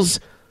Devils,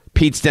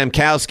 Pete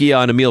Stamkowski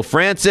on Emile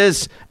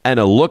Francis, and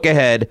a look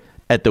ahead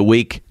at the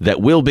week that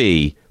will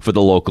be for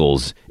the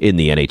locals in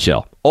the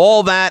NHL.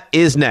 All that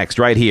is next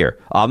right here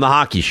on The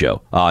Hockey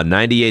Show on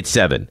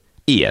 98.7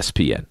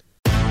 ESPN.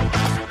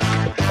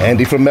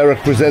 Andy from Merrick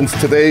presents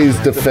today's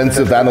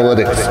Defensive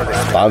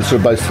Analytics,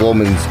 sponsored by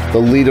Sloman's, the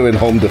leader in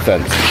home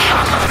defense.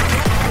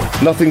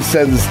 Nothing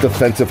sends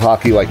defensive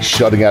hockey like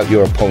shutting out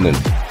your opponent.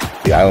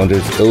 The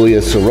Islanders' Ilya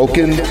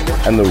Sorokin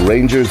and the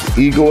Rangers'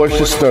 Igor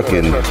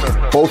Shesterkin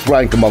both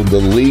rank among the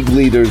league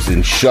leaders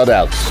in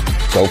shutouts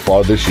so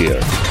far this year.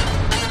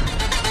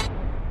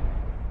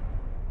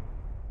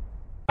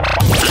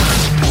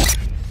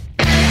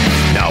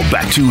 Now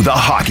back to The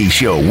Hockey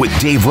Show with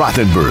Dave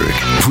Rothenberg,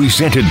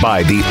 presented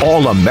by the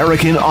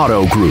All-American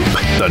Auto Group,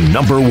 the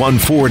 #1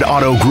 Ford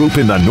auto group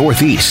in the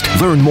Northeast.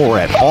 Learn more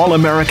at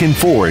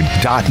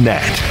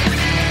allamericanford.net.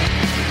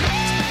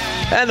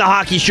 And the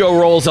Hockey Show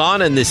rolls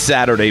on this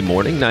Saturday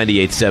morning,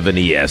 98.7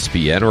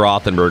 ESPN.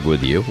 Rothenberg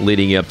with you,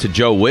 leading up to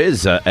Joe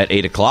Wiz at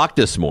 8 o'clock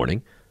this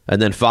morning.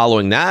 And then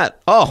following that,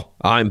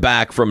 I'm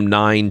back from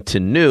 9 to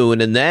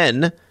noon. And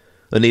then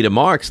Anita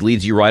Marks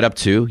leads you right up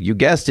to, you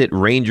guessed it,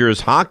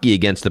 Rangers hockey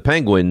against the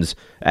Penguins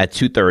at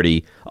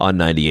 2:30 on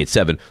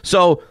 98.7.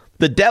 So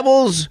the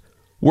Devils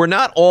were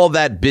not all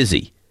that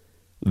busy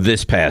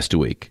this past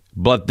week,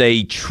 but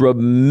they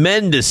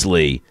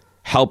tremendously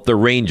helped the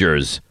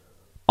Rangers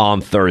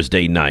on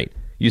Thursday night.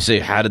 You say,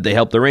 how did they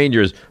help the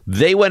Rangers?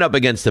 They went up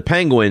against the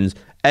Penguins,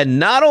 and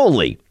not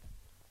only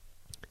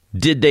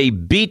did they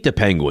beat the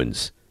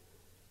Penguins,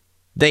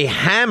 they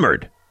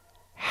hammered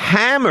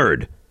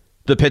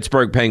the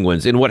Pittsburgh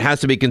Penguins in what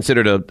has to be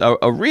considered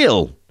a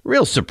real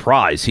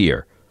surprise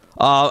here.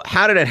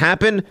 How did it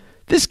happen?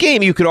 This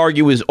game, you could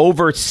argue, is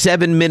over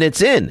 7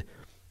 minutes in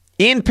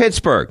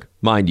Pittsburgh,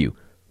 mind you.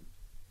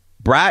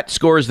 Bratt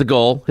scores the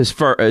goal, his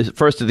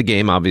first of the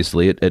game,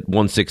 obviously, at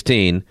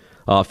 1:16.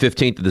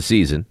 15th of the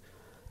season.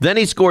 Then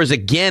he scores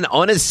again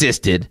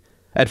unassisted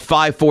at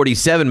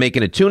 5:47,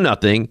 making it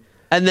 2-0.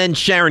 And then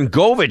Sharon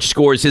Govich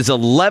scores his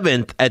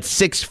 11th at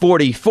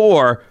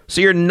 6:44. So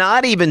you're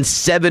not even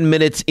 7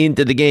 minutes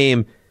into the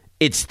game.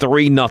 It's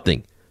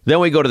 3-0. Then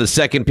we go to the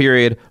second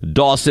period.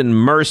 Dawson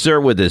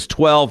Mercer with his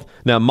 12th.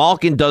 Now,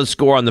 Malkin does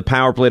score on the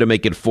power play to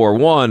make it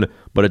 4-1,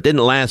 but it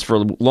didn't last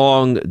for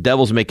long.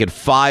 Devils make it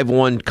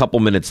 5-1 a couple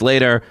minutes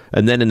later.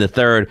 And then in the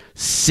third,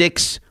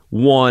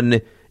 6-1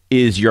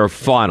 is your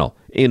final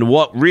in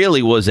what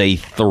really was a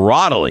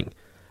throttling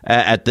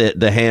at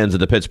the hands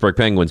of the Pittsburgh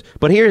Penguins.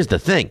 But here's the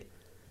thing,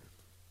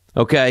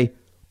 okay?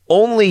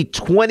 Only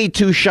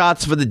 22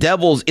 shots for the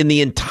Devils in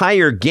the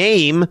entire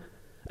game,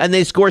 and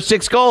they score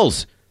 6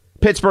 goals.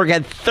 Pittsburgh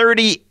had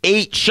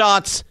 38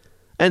 shots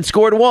and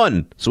scored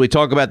 1. So we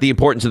talk about the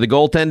importance of the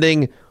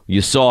goaltending.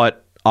 You saw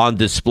it on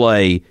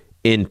display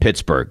in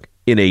Pittsburgh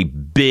in a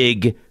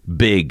big,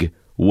 big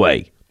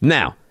way.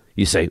 Now,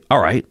 you say, all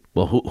right,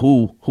 well,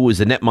 who is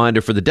the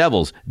netminder for the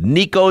Devils?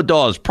 Nico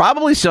Daws,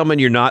 probably someone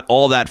you're not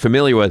all that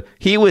familiar with.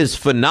 He was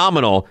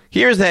phenomenal.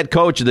 Here's the head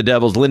coach of the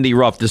Devils, Lindy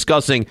Ruff,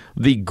 discussing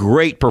the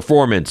great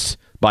performance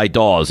by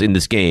Daws in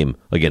this game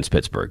against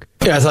Pittsburgh.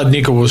 Yeah, I thought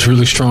Nico was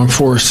really strong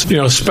for us,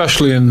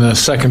 especially in the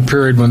second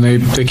period when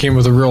they came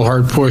with a real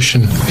hard push,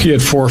 and he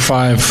had 4 or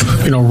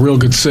 5, real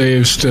good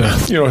saves to,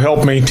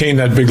 help maintain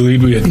that big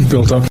lead we had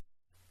built up.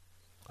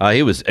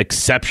 He was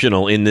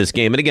exceptional in this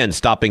game. And again,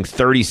 stopping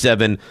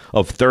 37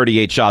 of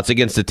 38 shots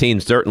against the team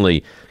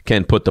certainly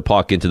can put the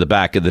puck into the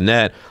back of the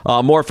net.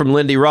 More from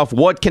Lindy Ruff.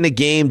 What can a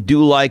game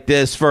do like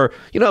this for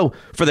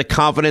the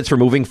confidence for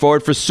moving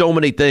forward, for so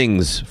many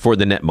things for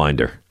the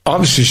netminder?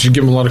 Obviously, you should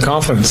give him a lot of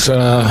confidence.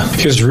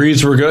 His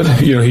reads were good.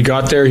 He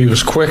got there. He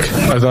was quick.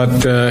 I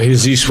thought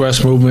his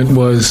east-west movement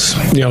was,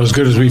 as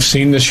good as we've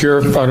seen this year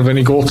out of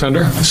any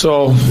goaltender.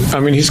 So,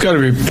 he's got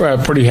to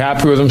be pretty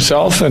happy with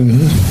himself. And,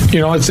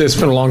 it's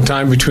been a long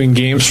time between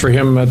games for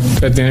him at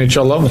the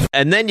NHL level.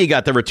 And then you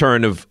got the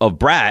return of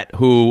Bratt,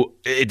 who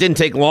it didn't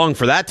take long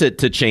for that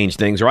to change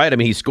things, right?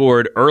 He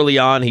scored early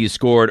on. He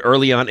scored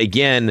early on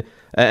again.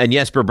 And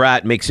Jesper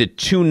Bratt makes it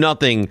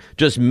 2-0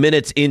 just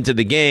minutes into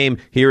the game.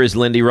 Here is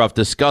Lindy Ruff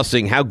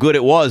discussing how good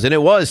it was, and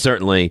it was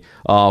certainly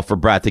for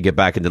Bratt to get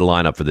back into the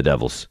lineup for the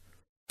Devils.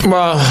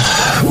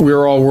 Well, we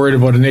were all worried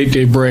about an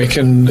 8-day break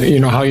and,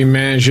 how you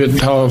manage it,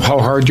 how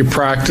hard you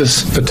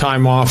practice, the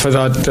time off. I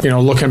thought,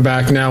 looking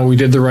back now, we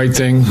did the right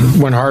thing,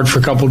 went hard for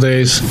a couple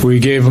days. We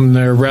gave them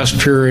their rest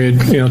period,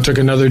 took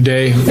another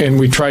day, and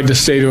we tried to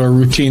stay to a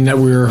routine that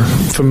we were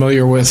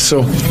familiar with.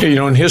 So,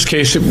 in his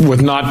case,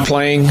 with not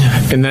playing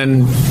and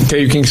then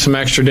taking some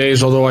extra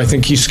days, although I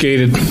think he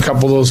skated a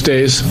couple of those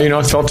days,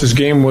 I felt his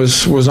game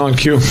was on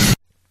cue.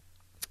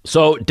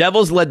 So,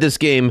 Devils led this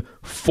game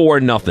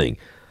 4-0.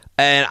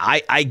 And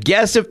I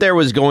guess if there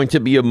was going to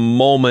be a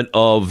moment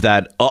of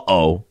that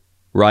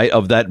right,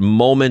 of that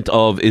moment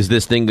of, is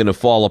this thing going to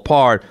fall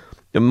apart,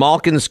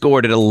 Malkin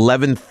scored at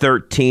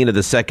 11:13 of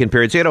the second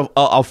period. So you had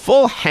a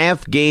full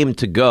half game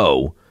to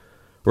go,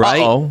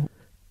 right?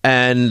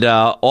 And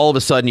all of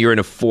a sudden you're in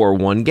a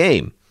 4-1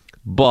 game.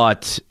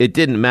 But it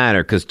didn't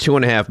matter because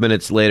 2.5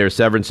 minutes later,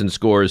 Severinsen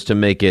scores to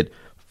make it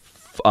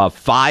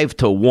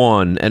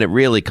 5-1, and it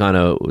really kind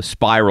of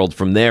spiraled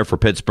from there for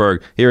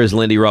Pittsburgh. Here is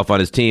Lindy Ruff on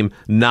his team,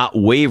 not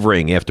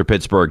wavering after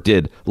Pittsburgh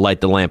did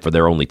light the lamp for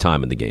their only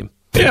time in the game.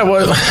 Yeah,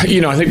 well,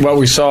 I think what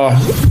we saw,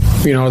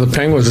 the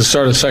Penguins at the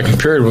start of the second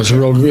period was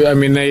real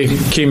good. They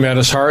came at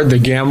us hard. They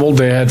gambled.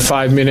 They had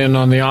 5 men in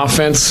on the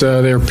offense.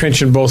 They were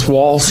pinching both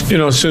walls.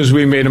 As soon as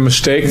we made a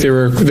mistake, they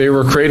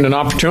were creating an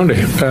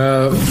opportunity.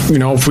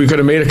 If we could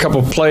have made a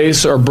couple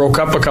plays or broke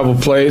up a couple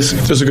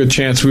plays, there's a good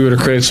chance we would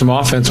have created some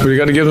offense. But you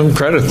got to give them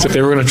credit.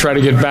 They were going to try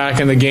to get back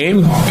in the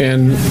game.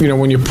 And,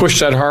 when you push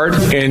that hard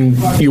and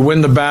you win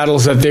the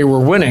battles that they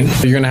were winning,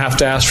 you're going to have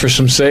to ask for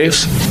some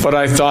saves. But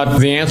I thought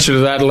the answer to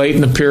that late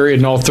in the period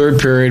and all third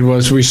period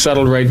was we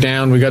settled right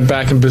down. We got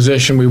back in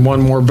position. We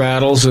won more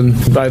battles, and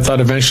I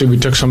thought eventually we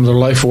took some of their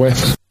life away.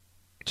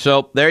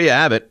 So there you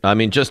have it.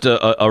 Just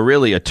a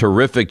really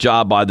terrific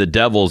job by the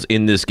Devils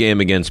in this game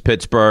against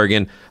Pittsburgh.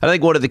 And I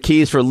think one of the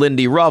keys for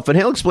Lindy Ruff, and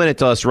he'll explain it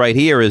to us right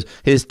here, is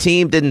his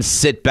team didn't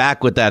sit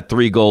back with that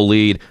 3-goal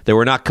lead. They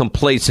were not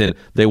complacent.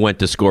 They went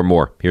to score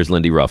more. Here's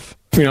Lindy Ruff.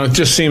 It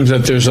just seems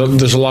that there's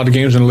a lot of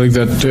games in the league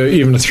that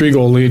even a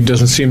 3-goal lead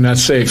doesn't seem that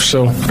safe.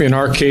 So in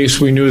our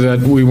case, we knew that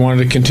we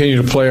wanted to continue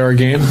to play our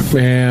game,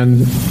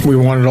 and we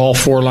wanted all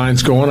 4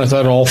 lines going. I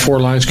thought all 4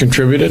 lines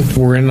contributed.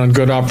 We're in on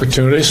good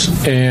opportunities,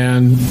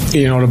 and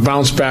to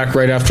bounce back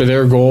right after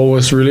their goal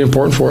was really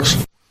important for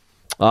us.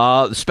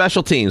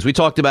 Special teams. We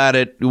talked about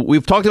it.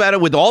 We've talked about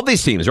it with all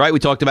these teams, right? We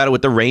talked about it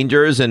with the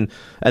Rangers and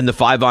the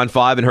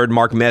 5-on-5, and heard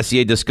Mark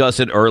Messier discuss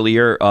it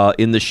earlier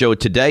in the show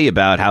today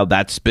about how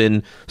that's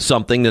been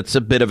something that's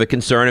a bit of a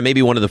concern. And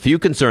maybe one of the few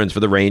concerns for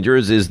the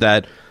Rangers is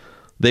that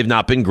they've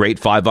not been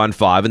great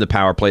 5-on-5, and the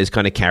power play has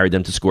kind of carried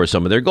them to score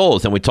some of their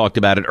goals. And we talked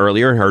about it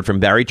earlier and heard from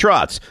Barry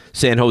Trotz.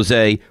 San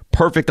Jose,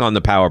 perfect on the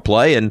power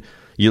play, and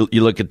you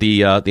look at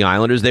the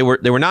Islanders, they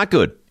were not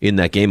good in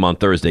that game on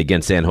Thursday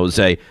against San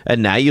Jose,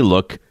 and now you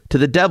look to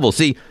the Devils.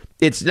 See,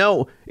 it's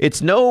no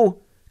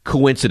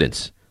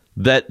coincidence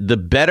that the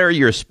better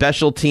your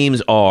special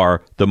teams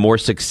are, the more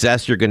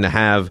success you're going to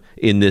have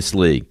in this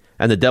league.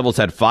 And the Devils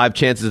had 5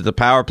 chances at the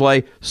power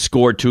play,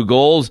 scored 2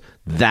 goals.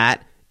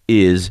 That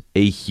is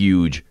a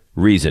huge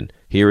reason.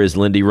 Here is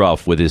Lindy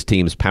Ruff with his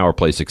team's power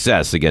play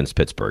success against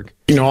Pittsburgh.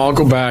 I'll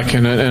go back,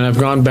 and I've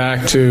gone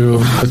back to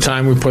the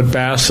time we put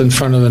Bass in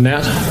front of the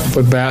net,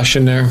 put Bash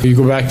in there. You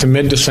go back to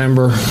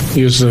mid-December,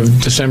 use the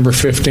December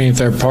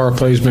 15th, our power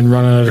play has been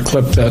running at a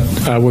clip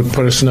that would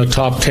put us in the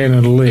top 10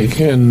 of the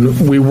league.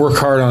 And we work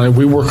hard on it.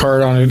 We work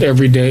hard on it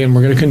every day, and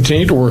we're going to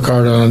continue to work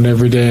hard on it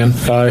every day. And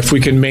if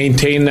we can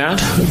maintain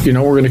that, we're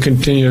going to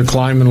continue to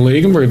climb in the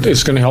league, and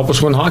it's going to help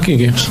us win hockey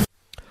games.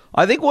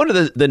 I think one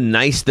of the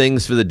nice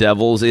things for the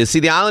Devils is,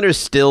 the Islanders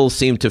still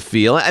seem to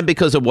feel, and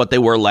because of what they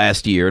were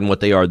last year and what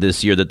they are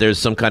this year, that there's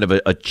some kind of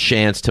a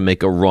chance to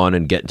make a run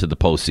and get into the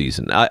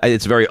postseason.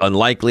 It's very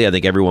unlikely. I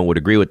think everyone would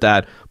agree with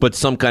that, but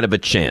some kind of a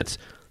chance.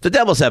 The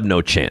Devils have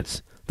no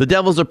chance. The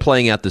Devils are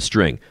playing out the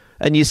string.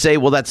 And you say,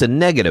 well, that's a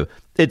negative.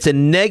 It's a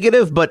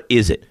negative, but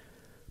is it?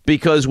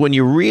 Because when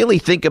you really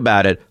think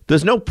about it,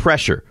 there's no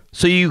pressure.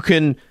 So you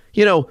can,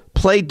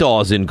 play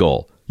Dawes in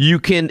goal. You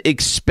can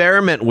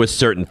experiment with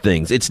certain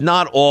things. It's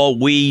not all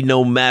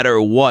no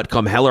matter what,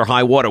 come hell or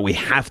high water, we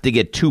have to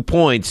get 2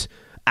 points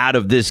out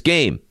of this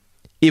game.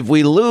 If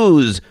we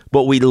lose,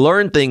 but we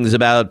learn things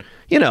about,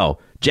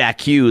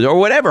 Jack Hughes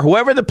or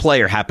whoever the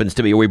player happens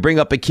to be, or we bring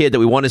up a kid that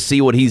we want to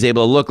see what he's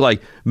able to look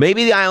like,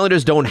 maybe the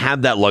Islanders don't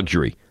have that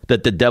luxury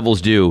that the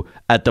Devils do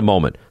at the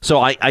moment. So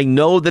I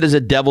know that as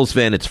a Devils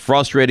fan, it's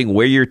frustrating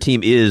where your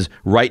team is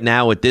right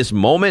now at this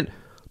moment,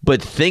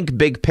 but think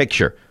big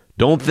picture.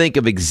 Don't think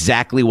of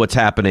exactly what's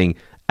happening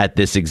at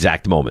this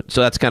exact moment.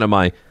 So that's kind of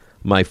my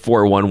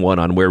 4-1-1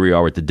 on where we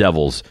are with the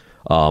Devils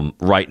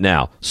right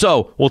now.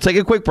 So we'll take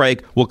a quick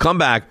break. We'll come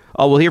back.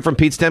 We'll hear from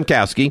Pete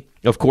Stemkowski,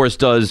 of course,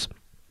 does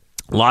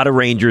a lot of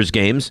Rangers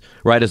games,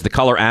 right, as the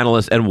color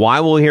analyst. And why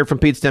will we hear from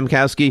Pete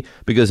Stemkowski?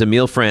 Because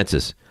Emile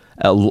Francis,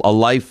 a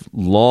life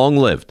long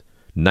lived,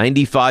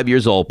 95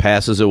 years old,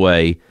 passes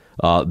away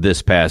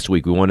this past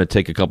week. We want to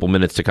take a couple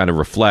minutes to kind of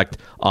reflect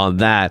on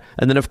that.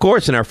 And then, of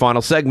course, in our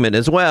final segment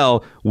as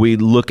well, we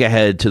look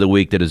ahead to the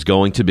week that is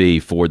going to be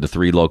for the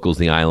three locals,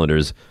 the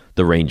Islanders,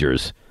 the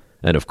Rangers,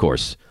 and, of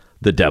course,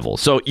 the Devils.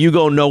 So you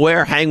go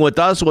nowhere. Hang with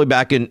us. We'll be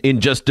back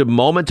in just a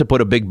moment to put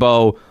a big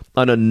bow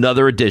on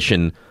another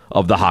edition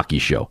of The Hockey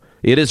Show.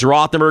 It is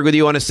Rothenberg with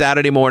you on a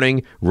Saturday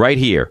morning right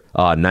here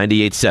on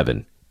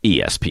 98.7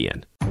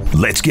 ESPN.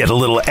 Let's get a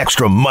little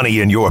extra money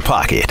in your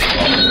pocket.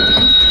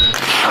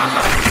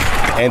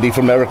 Andy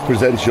from Merrick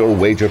presents your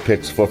wager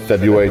picks for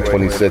February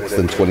 26th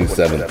and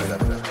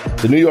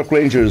 27th. The New York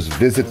Rangers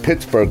visit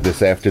Pittsburgh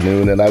this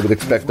afternoon, and I would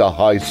expect a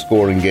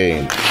high-scoring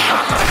game.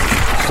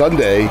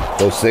 Sunday,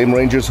 those same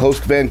Rangers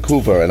host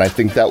Vancouver, and I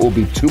think that will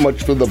be too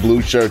much for the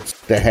Blue Shirts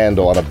to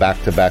handle on a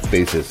back-to-back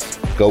basis.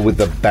 Go with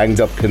the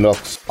banged-up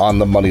Canucks on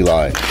the money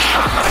line.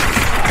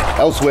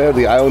 Elsewhere,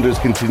 the Islanders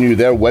continue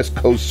their West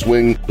Coast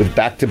swing with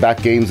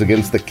back-to-back games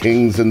against the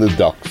Kings and the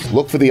Ducks.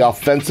 Look for the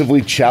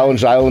offensively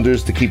challenged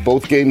Islanders to keep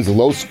both games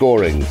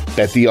low-scoring.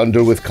 Bet the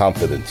under with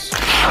confidence.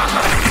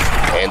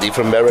 Andy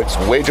from Merrick's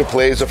wager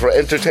plays are for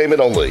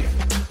entertainment only.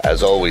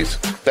 As always,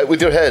 bet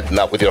with your head,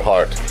 not with your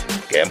heart.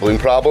 Gambling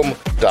problem?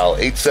 Dial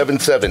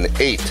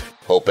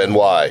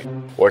 877-8-HOPE-NY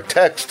or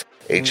text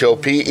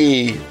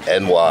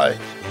HOPE-NY.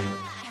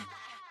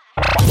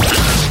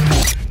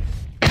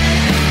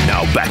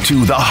 Now back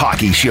to The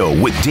Hockey Show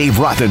with Dave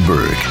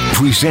Rothenberg,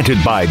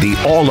 presented by the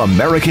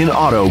All-American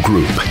Auto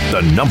Group, the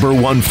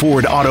 #1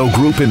 Ford auto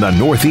group in the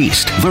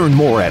Northeast. Learn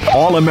more at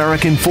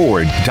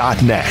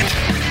allamericanford.net.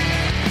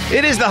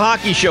 It is The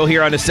Hockey Show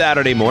here on a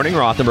Saturday morning.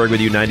 Rothenberg with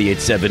you,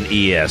 98.7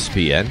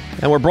 ESPN.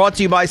 And we're brought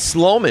to you by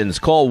Slomin's.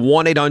 Call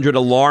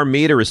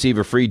 1-800-ALARM-ME to receive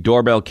a free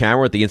doorbell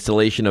camera at the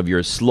installation of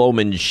your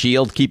Slomin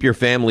Shield. Keep your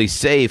family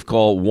safe.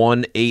 Call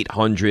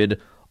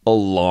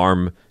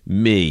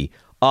 1-800-ALARM-ME.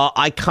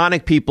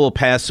 Iconic people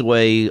pass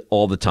away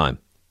all the time.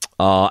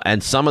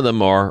 And some of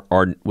them are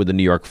with a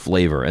New York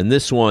flavor. And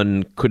this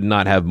one could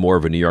not have more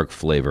of a New York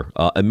flavor.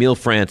 Emile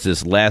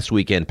Francis last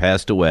weekend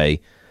passed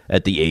away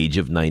at the age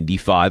of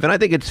 95. And I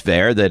think it's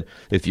fair that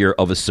if you're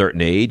of a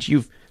certain age,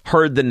 you've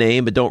heard the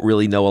name but don't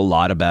really know a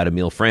lot about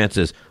Emile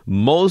Francis.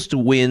 Most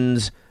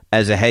wins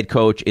as a head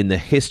coach in the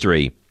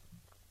history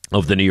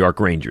of the New York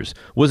Rangers.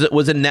 Was a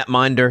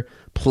netminder,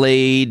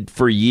 played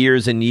for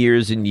years and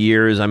years and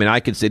years. I mean,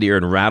 I could sit here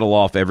and rattle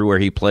off everywhere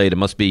he played. It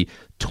must be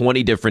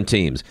 20 different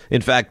teams.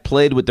 In fact,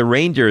 played with the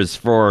Rangers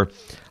for,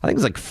 I think it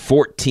was like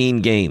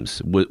 14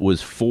 games.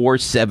 Was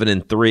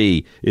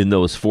 4-7-3 in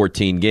those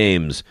 14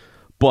 games.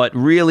 But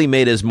really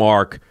made his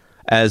mark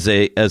as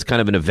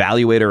kind of an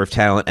evaluator of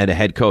talent and a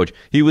head coach.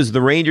 He was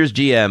the Rangers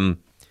GM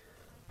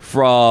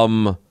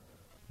from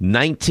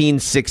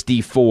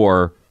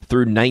 1964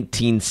 through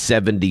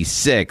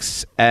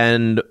 1976,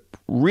 and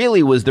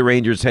really was the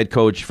Rangers head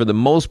coach for the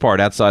most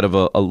part, outside of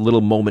a little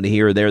moment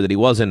here or there that he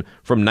wasn't,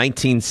 from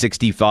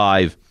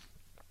 1965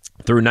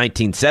 through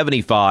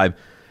 1975,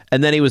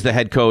 and then he was the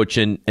head coach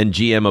and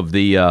GM of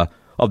the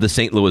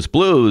St. Louis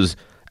Blues.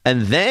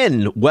 And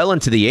then, well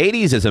into the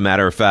 80s, as a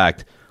matter of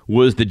fact,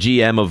 was the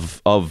GM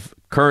of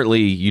currently,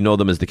 you know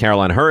them as the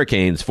Carolina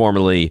Hurricanes,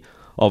 formerly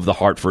of the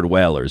Hartford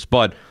Whalers.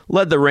 But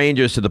led the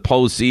Rangers to the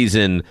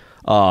postseason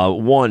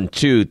 1,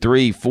 2,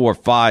 3, 4,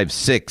 5,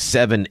 6,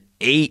 7,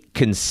 8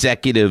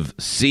 consecutive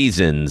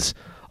seasons.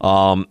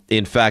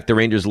 In fact, the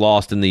Rangers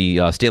lost in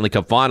the Stanley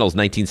Cup Finals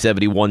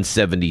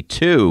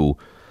 1971-72,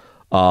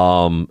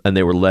 and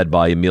they were led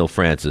by Emile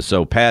Francis.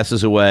 So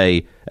passes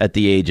away at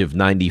the age of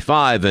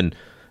 95, and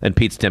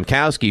Pete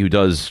Stemkowski, who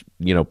does,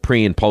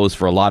 pre and post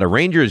for a lot of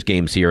Rangers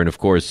games here, and of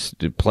course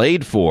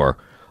played for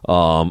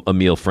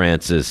Emile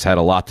Francis, had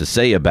a lot to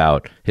say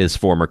about his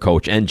former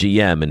coach and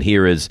GM. And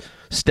here is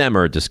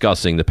Stemmer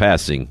discussing the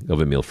passing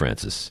of Emile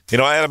Francis.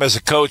 I had him as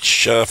a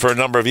coach for a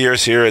number of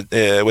years here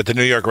with the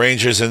New York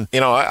Rangers, and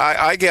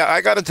I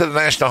got into the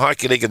National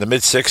Hockey League in the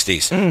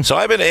mid-'60s. So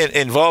I've been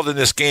involved in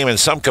this game in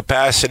some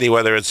capacity,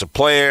 whether it's a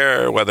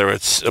player, or whether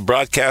it's a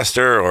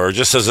broadcaster, or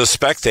just as a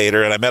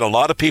spectator, and I met a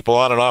lot of people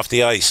on and off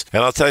the ice.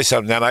 And I'll tell you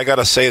something, and I got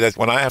to say that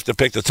when I have to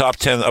pick the top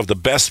 10 of the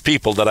best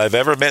people that I've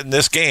ever met in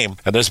this game,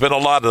 and there's been a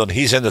lot of them,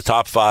 he's in the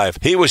top 5.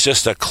 He was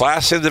just a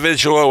class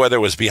individual, whether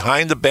it was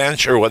behind the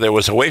bench or whether it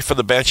was away from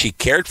the bench. He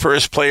cared for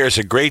his players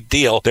a great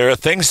deal. There are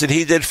things that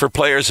he did for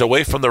players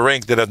away from the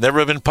rink that have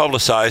never been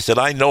publicized that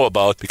I know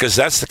about, because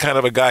that's the kind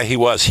of a guy he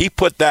was. He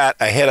put that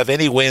ahead of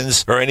any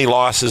wins or any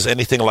losses,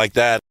 anything like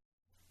that.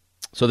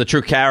 So the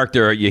true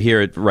character, you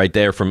hear it right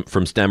there from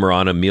Stemmer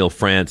on Emile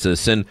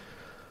Francis. And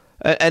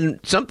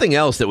something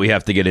else that we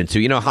have to get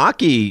into,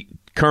 hockey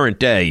current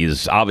day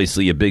is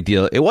obviously a big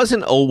deal. It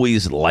wasn't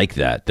always like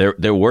that.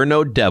 There were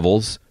no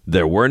Devils,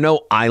 there were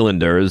no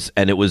Islanders,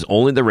 and it was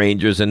only the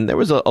Rangers. And there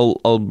was a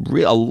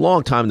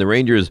long time the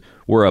Rangers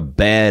were a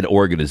bad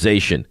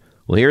organization.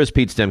 Well, here's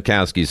Pete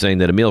Stemkowski saying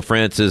that Emile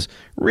Francis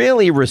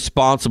really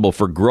responsible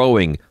for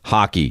growing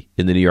hockey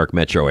in the New York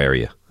metro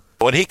area.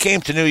 When he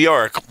came to New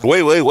York,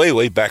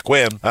 way back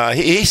when,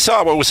 he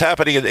saw what was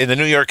happening in the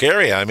New York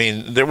area. I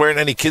mean, there weren't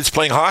any kids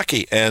playing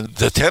hockey, and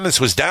the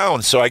attendance was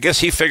down. So I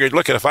guess he figured,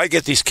 look, if I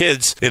get these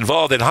kids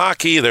involved in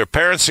hockey, their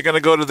parents are going to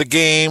go to the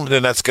game,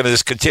 then that's going to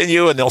just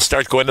continue, and they'll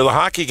start going to the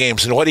hockey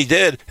games. And what he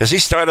did is he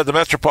started the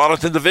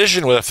Metropolitan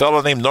Division with a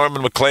fellow named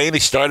Norman McLean. He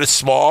started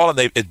small,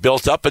 and it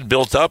built up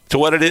to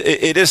what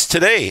it is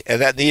today.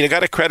 And that you got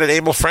to credit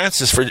Emile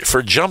Francis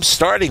for jump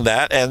starting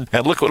that. And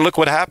look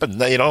what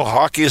happened.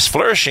 Hockey is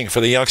flourishing for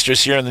the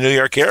youngsters here in the New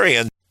York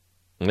area.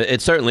 It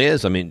certainly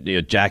is. I mean,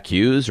 Jack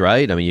Hughes,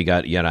 right? I mean, you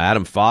got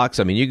Adam Fox.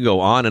 I mean, you can go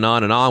on and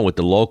on and on with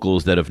the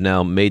locals that have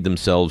now made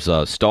themselves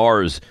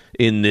stars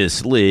in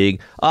this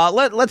league.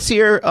 Let's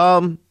hear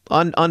on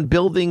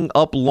building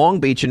up Long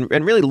Beach, and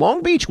really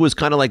Long Beach was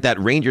kind of like that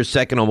Rangers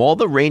second home. All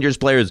the Rangers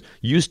players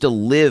used to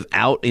live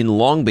out in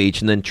Long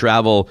Beach and then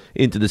travel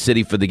into the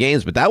city for the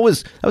games, but that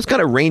was kind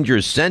of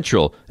Rangers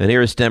central. And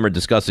here is Stemmer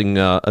discussing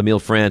Emile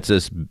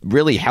Francis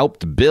really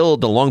helped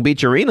build the Long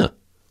Beach arena.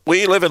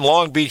 We live in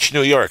Long Beach,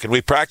 New York, and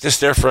we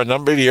practiced there for a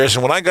number of years.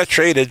 And when I got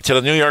traded to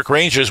the New York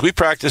Rangers, we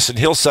practiced in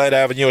Hillside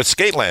Avenue at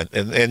Skateland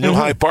in New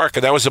High Park,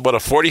 and that was about a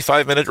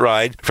 45-minute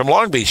ride from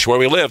Long Beach, where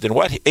we lived. And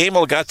what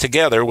Emile got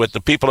together with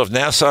the people of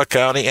Nassau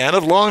County and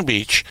of Long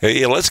Beach,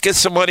 let's get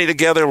some money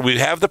together. We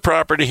have the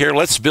property here.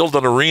 Let's build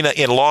an arena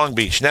in Long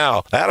Beach.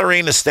 Now, that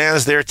arena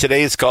stands there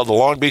today. It's called the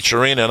Long Beach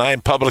Arena, and I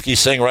am publicly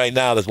saying right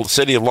now that the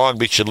city of Long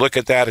Beach should look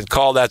at that and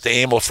call that the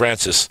Emile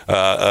Francis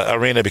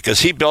Arena,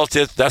 because he built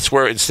it. That's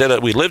where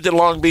we lived in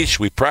Long Beach,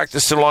 we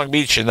practiced in Long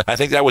Beach, and I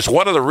think that was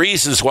one of the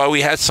reasons why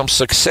we had some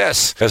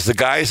success, as the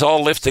guys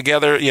all lived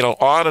together,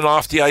 on and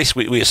off the ice.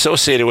 We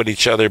associated with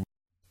each other.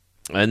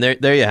 And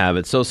there you have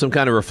it. So some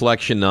kind of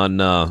reflection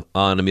on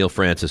Emile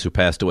Francis, who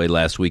passed away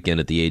last weekend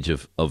at the age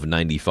of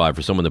 95,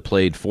 for someone that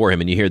played for him,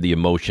 and you hear the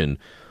emotion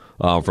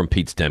from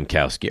Pete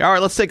Stemkowski. All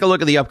right, let's take a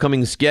look at the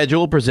upcoming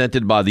schedule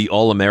presented by the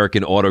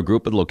All-American Auto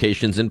Group, with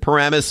locations in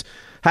Paramus,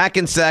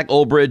 Hackensack,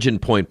 Old Bridge,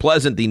 and Point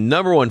Pleasant. The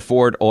number one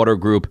Ford Auto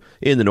Group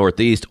in the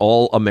Northeast,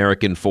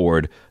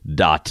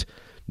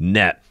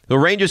 allamericanford.net. The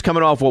Rangers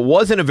coming off what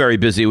wasn't a very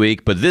busy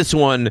week, but this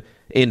one,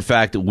 in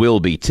fact, will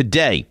be.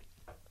 Today,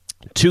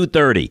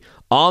 2:30,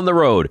 on the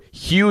road,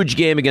 huge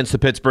game against the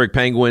Pittsburgh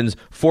Penguins,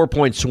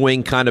 4-point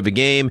swing kind of a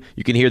game.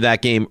 You can hear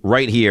that game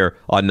right here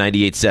on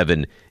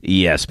 98.7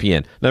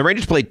 ESPN. Now, the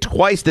Rangers played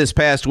twice this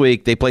past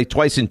week. They played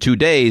twice in 2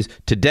 days.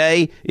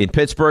 Today in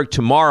Pittsburgh,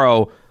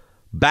 tomorrow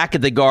back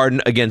at the Garden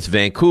against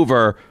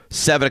Vancouver,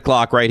 7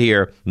 o'clock right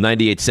here,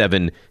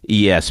 98.7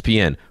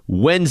 ESPN.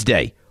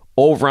 Wednesday,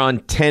 over on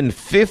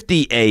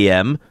 10:50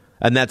 a.m.,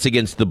 and that's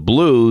against the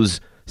Blues,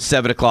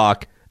 7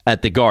 o'clock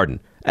at the Garden.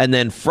 And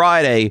then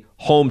Friday,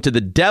 home to the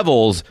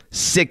Devils,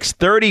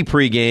 6:30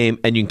 pregame,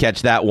 and you can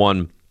catch that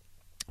one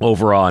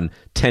over on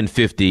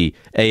 10:50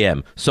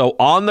 a.m. So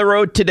on the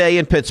road today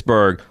in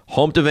Pittsburgh,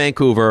 home to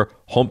Vancouver,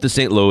 home to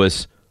St.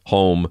 Louis,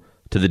 home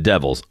to the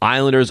Devils.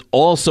 Islanders,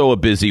 also a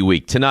busy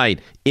week. Tonight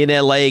in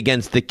L.A.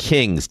 against the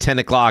Kings, 10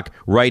 o'clock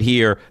right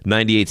here,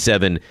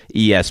 98.7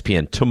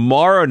 ESPN.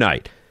 Tomorrow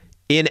night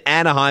in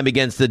Anaheim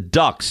against the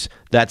Ducks,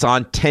 that's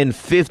on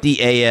 10:50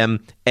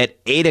 a.m. at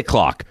 8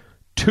 o'clock.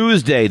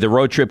 Tuesday, the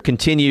road trip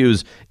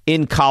continues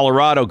in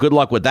Colorado. Good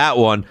luck with that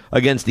one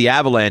against the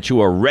Avalanche, who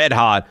are red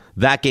hot.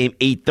 That game,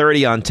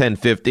 8:30 on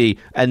 10:50.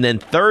 And then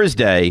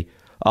Thursday,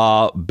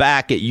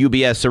 back at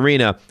UBS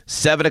Arena,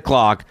 7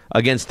 o'clock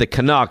against the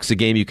Canucks, a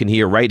game you can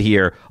hear right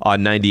here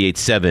on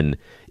 98.7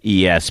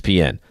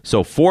 ESPN.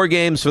 So 4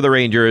 games for the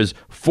Rangers,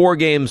 4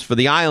 games for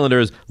the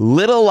Islanders,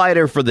 little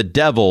lighter for the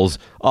Devils.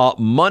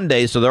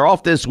 Monday, so they're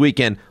off this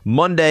weekend.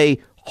 Monday,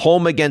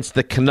 home against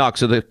the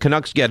Canucks. So the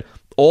Canucks get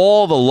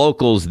all the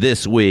locals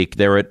this week.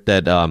 They're at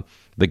that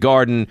the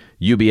Garden,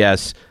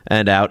 UBS,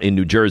 and out in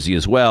New Jersey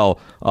as well.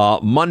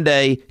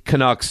 Monday,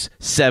 Canucks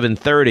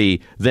 7:30.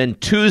 Then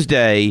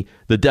Tuesday,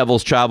 the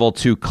Devils travel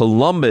to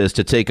Columbus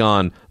to take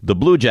on the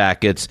Blue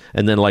Jackets.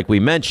 And then, like we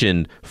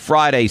mentioned,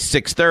 Friday,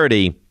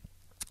 6:30,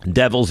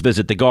 Devils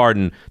visit the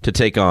Garden to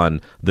take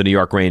on the New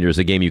York Rangers,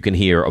 a game you can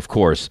hear, of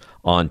course,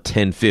 on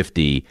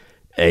 10:50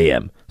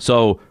 a.m.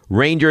 So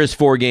Rangers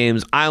 4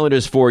 games,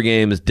 Islanders 4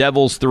 games,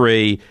 Devils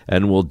 3,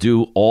 and we'll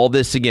do all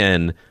this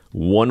again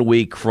 1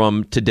 week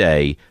from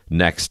today,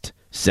 next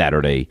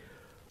Saturday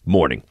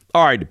morning.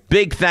 All right,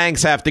 big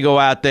thanks have to go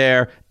out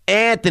there.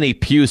 Anthony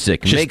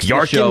Pusick makes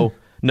the show.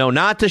 No,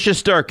 not to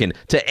Shesterkin.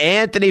 To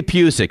Anthony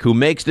Pusick, who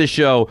makes the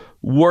show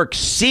work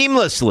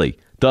seamlessly.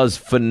 Does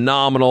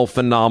phenomenal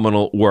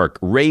work.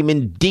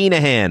 Raymond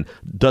Deanahan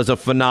does a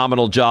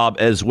phenomenal job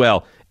as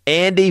well.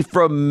 Andy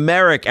from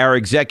Merrick, our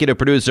executive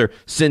producer,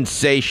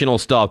 sensational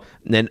stuff.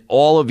 And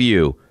all of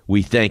you,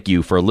 we thank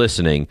you for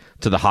listening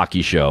to The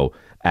Hockey Show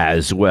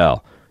as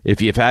well. If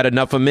you've had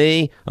enough of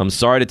me, I'm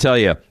sorry to tell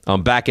you,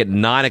 I'm back at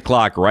 9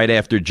 o'clock right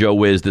after Joe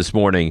Wiz this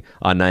morning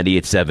on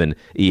 98.7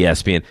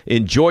 ESPN.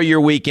 Enjoy your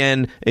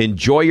weekend.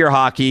 Enjoy your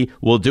hockey.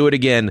 We'll do it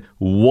again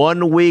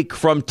 1 week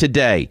from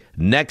today,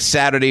 next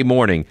Saturday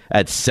morning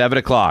at 7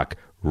 o'clock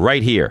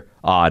right here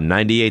on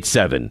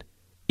 98.7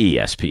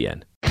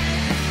 ESPN.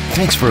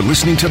 Thanks for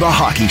listening to The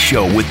Hockey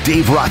Show with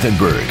Dave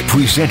Rothenberg,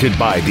 presented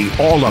by the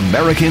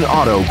All-American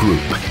Auto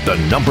Group, the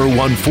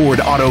 #1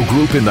 Ford auto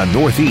group in the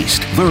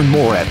Northeast. Learn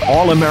more at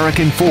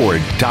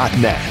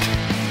allamericanford.net.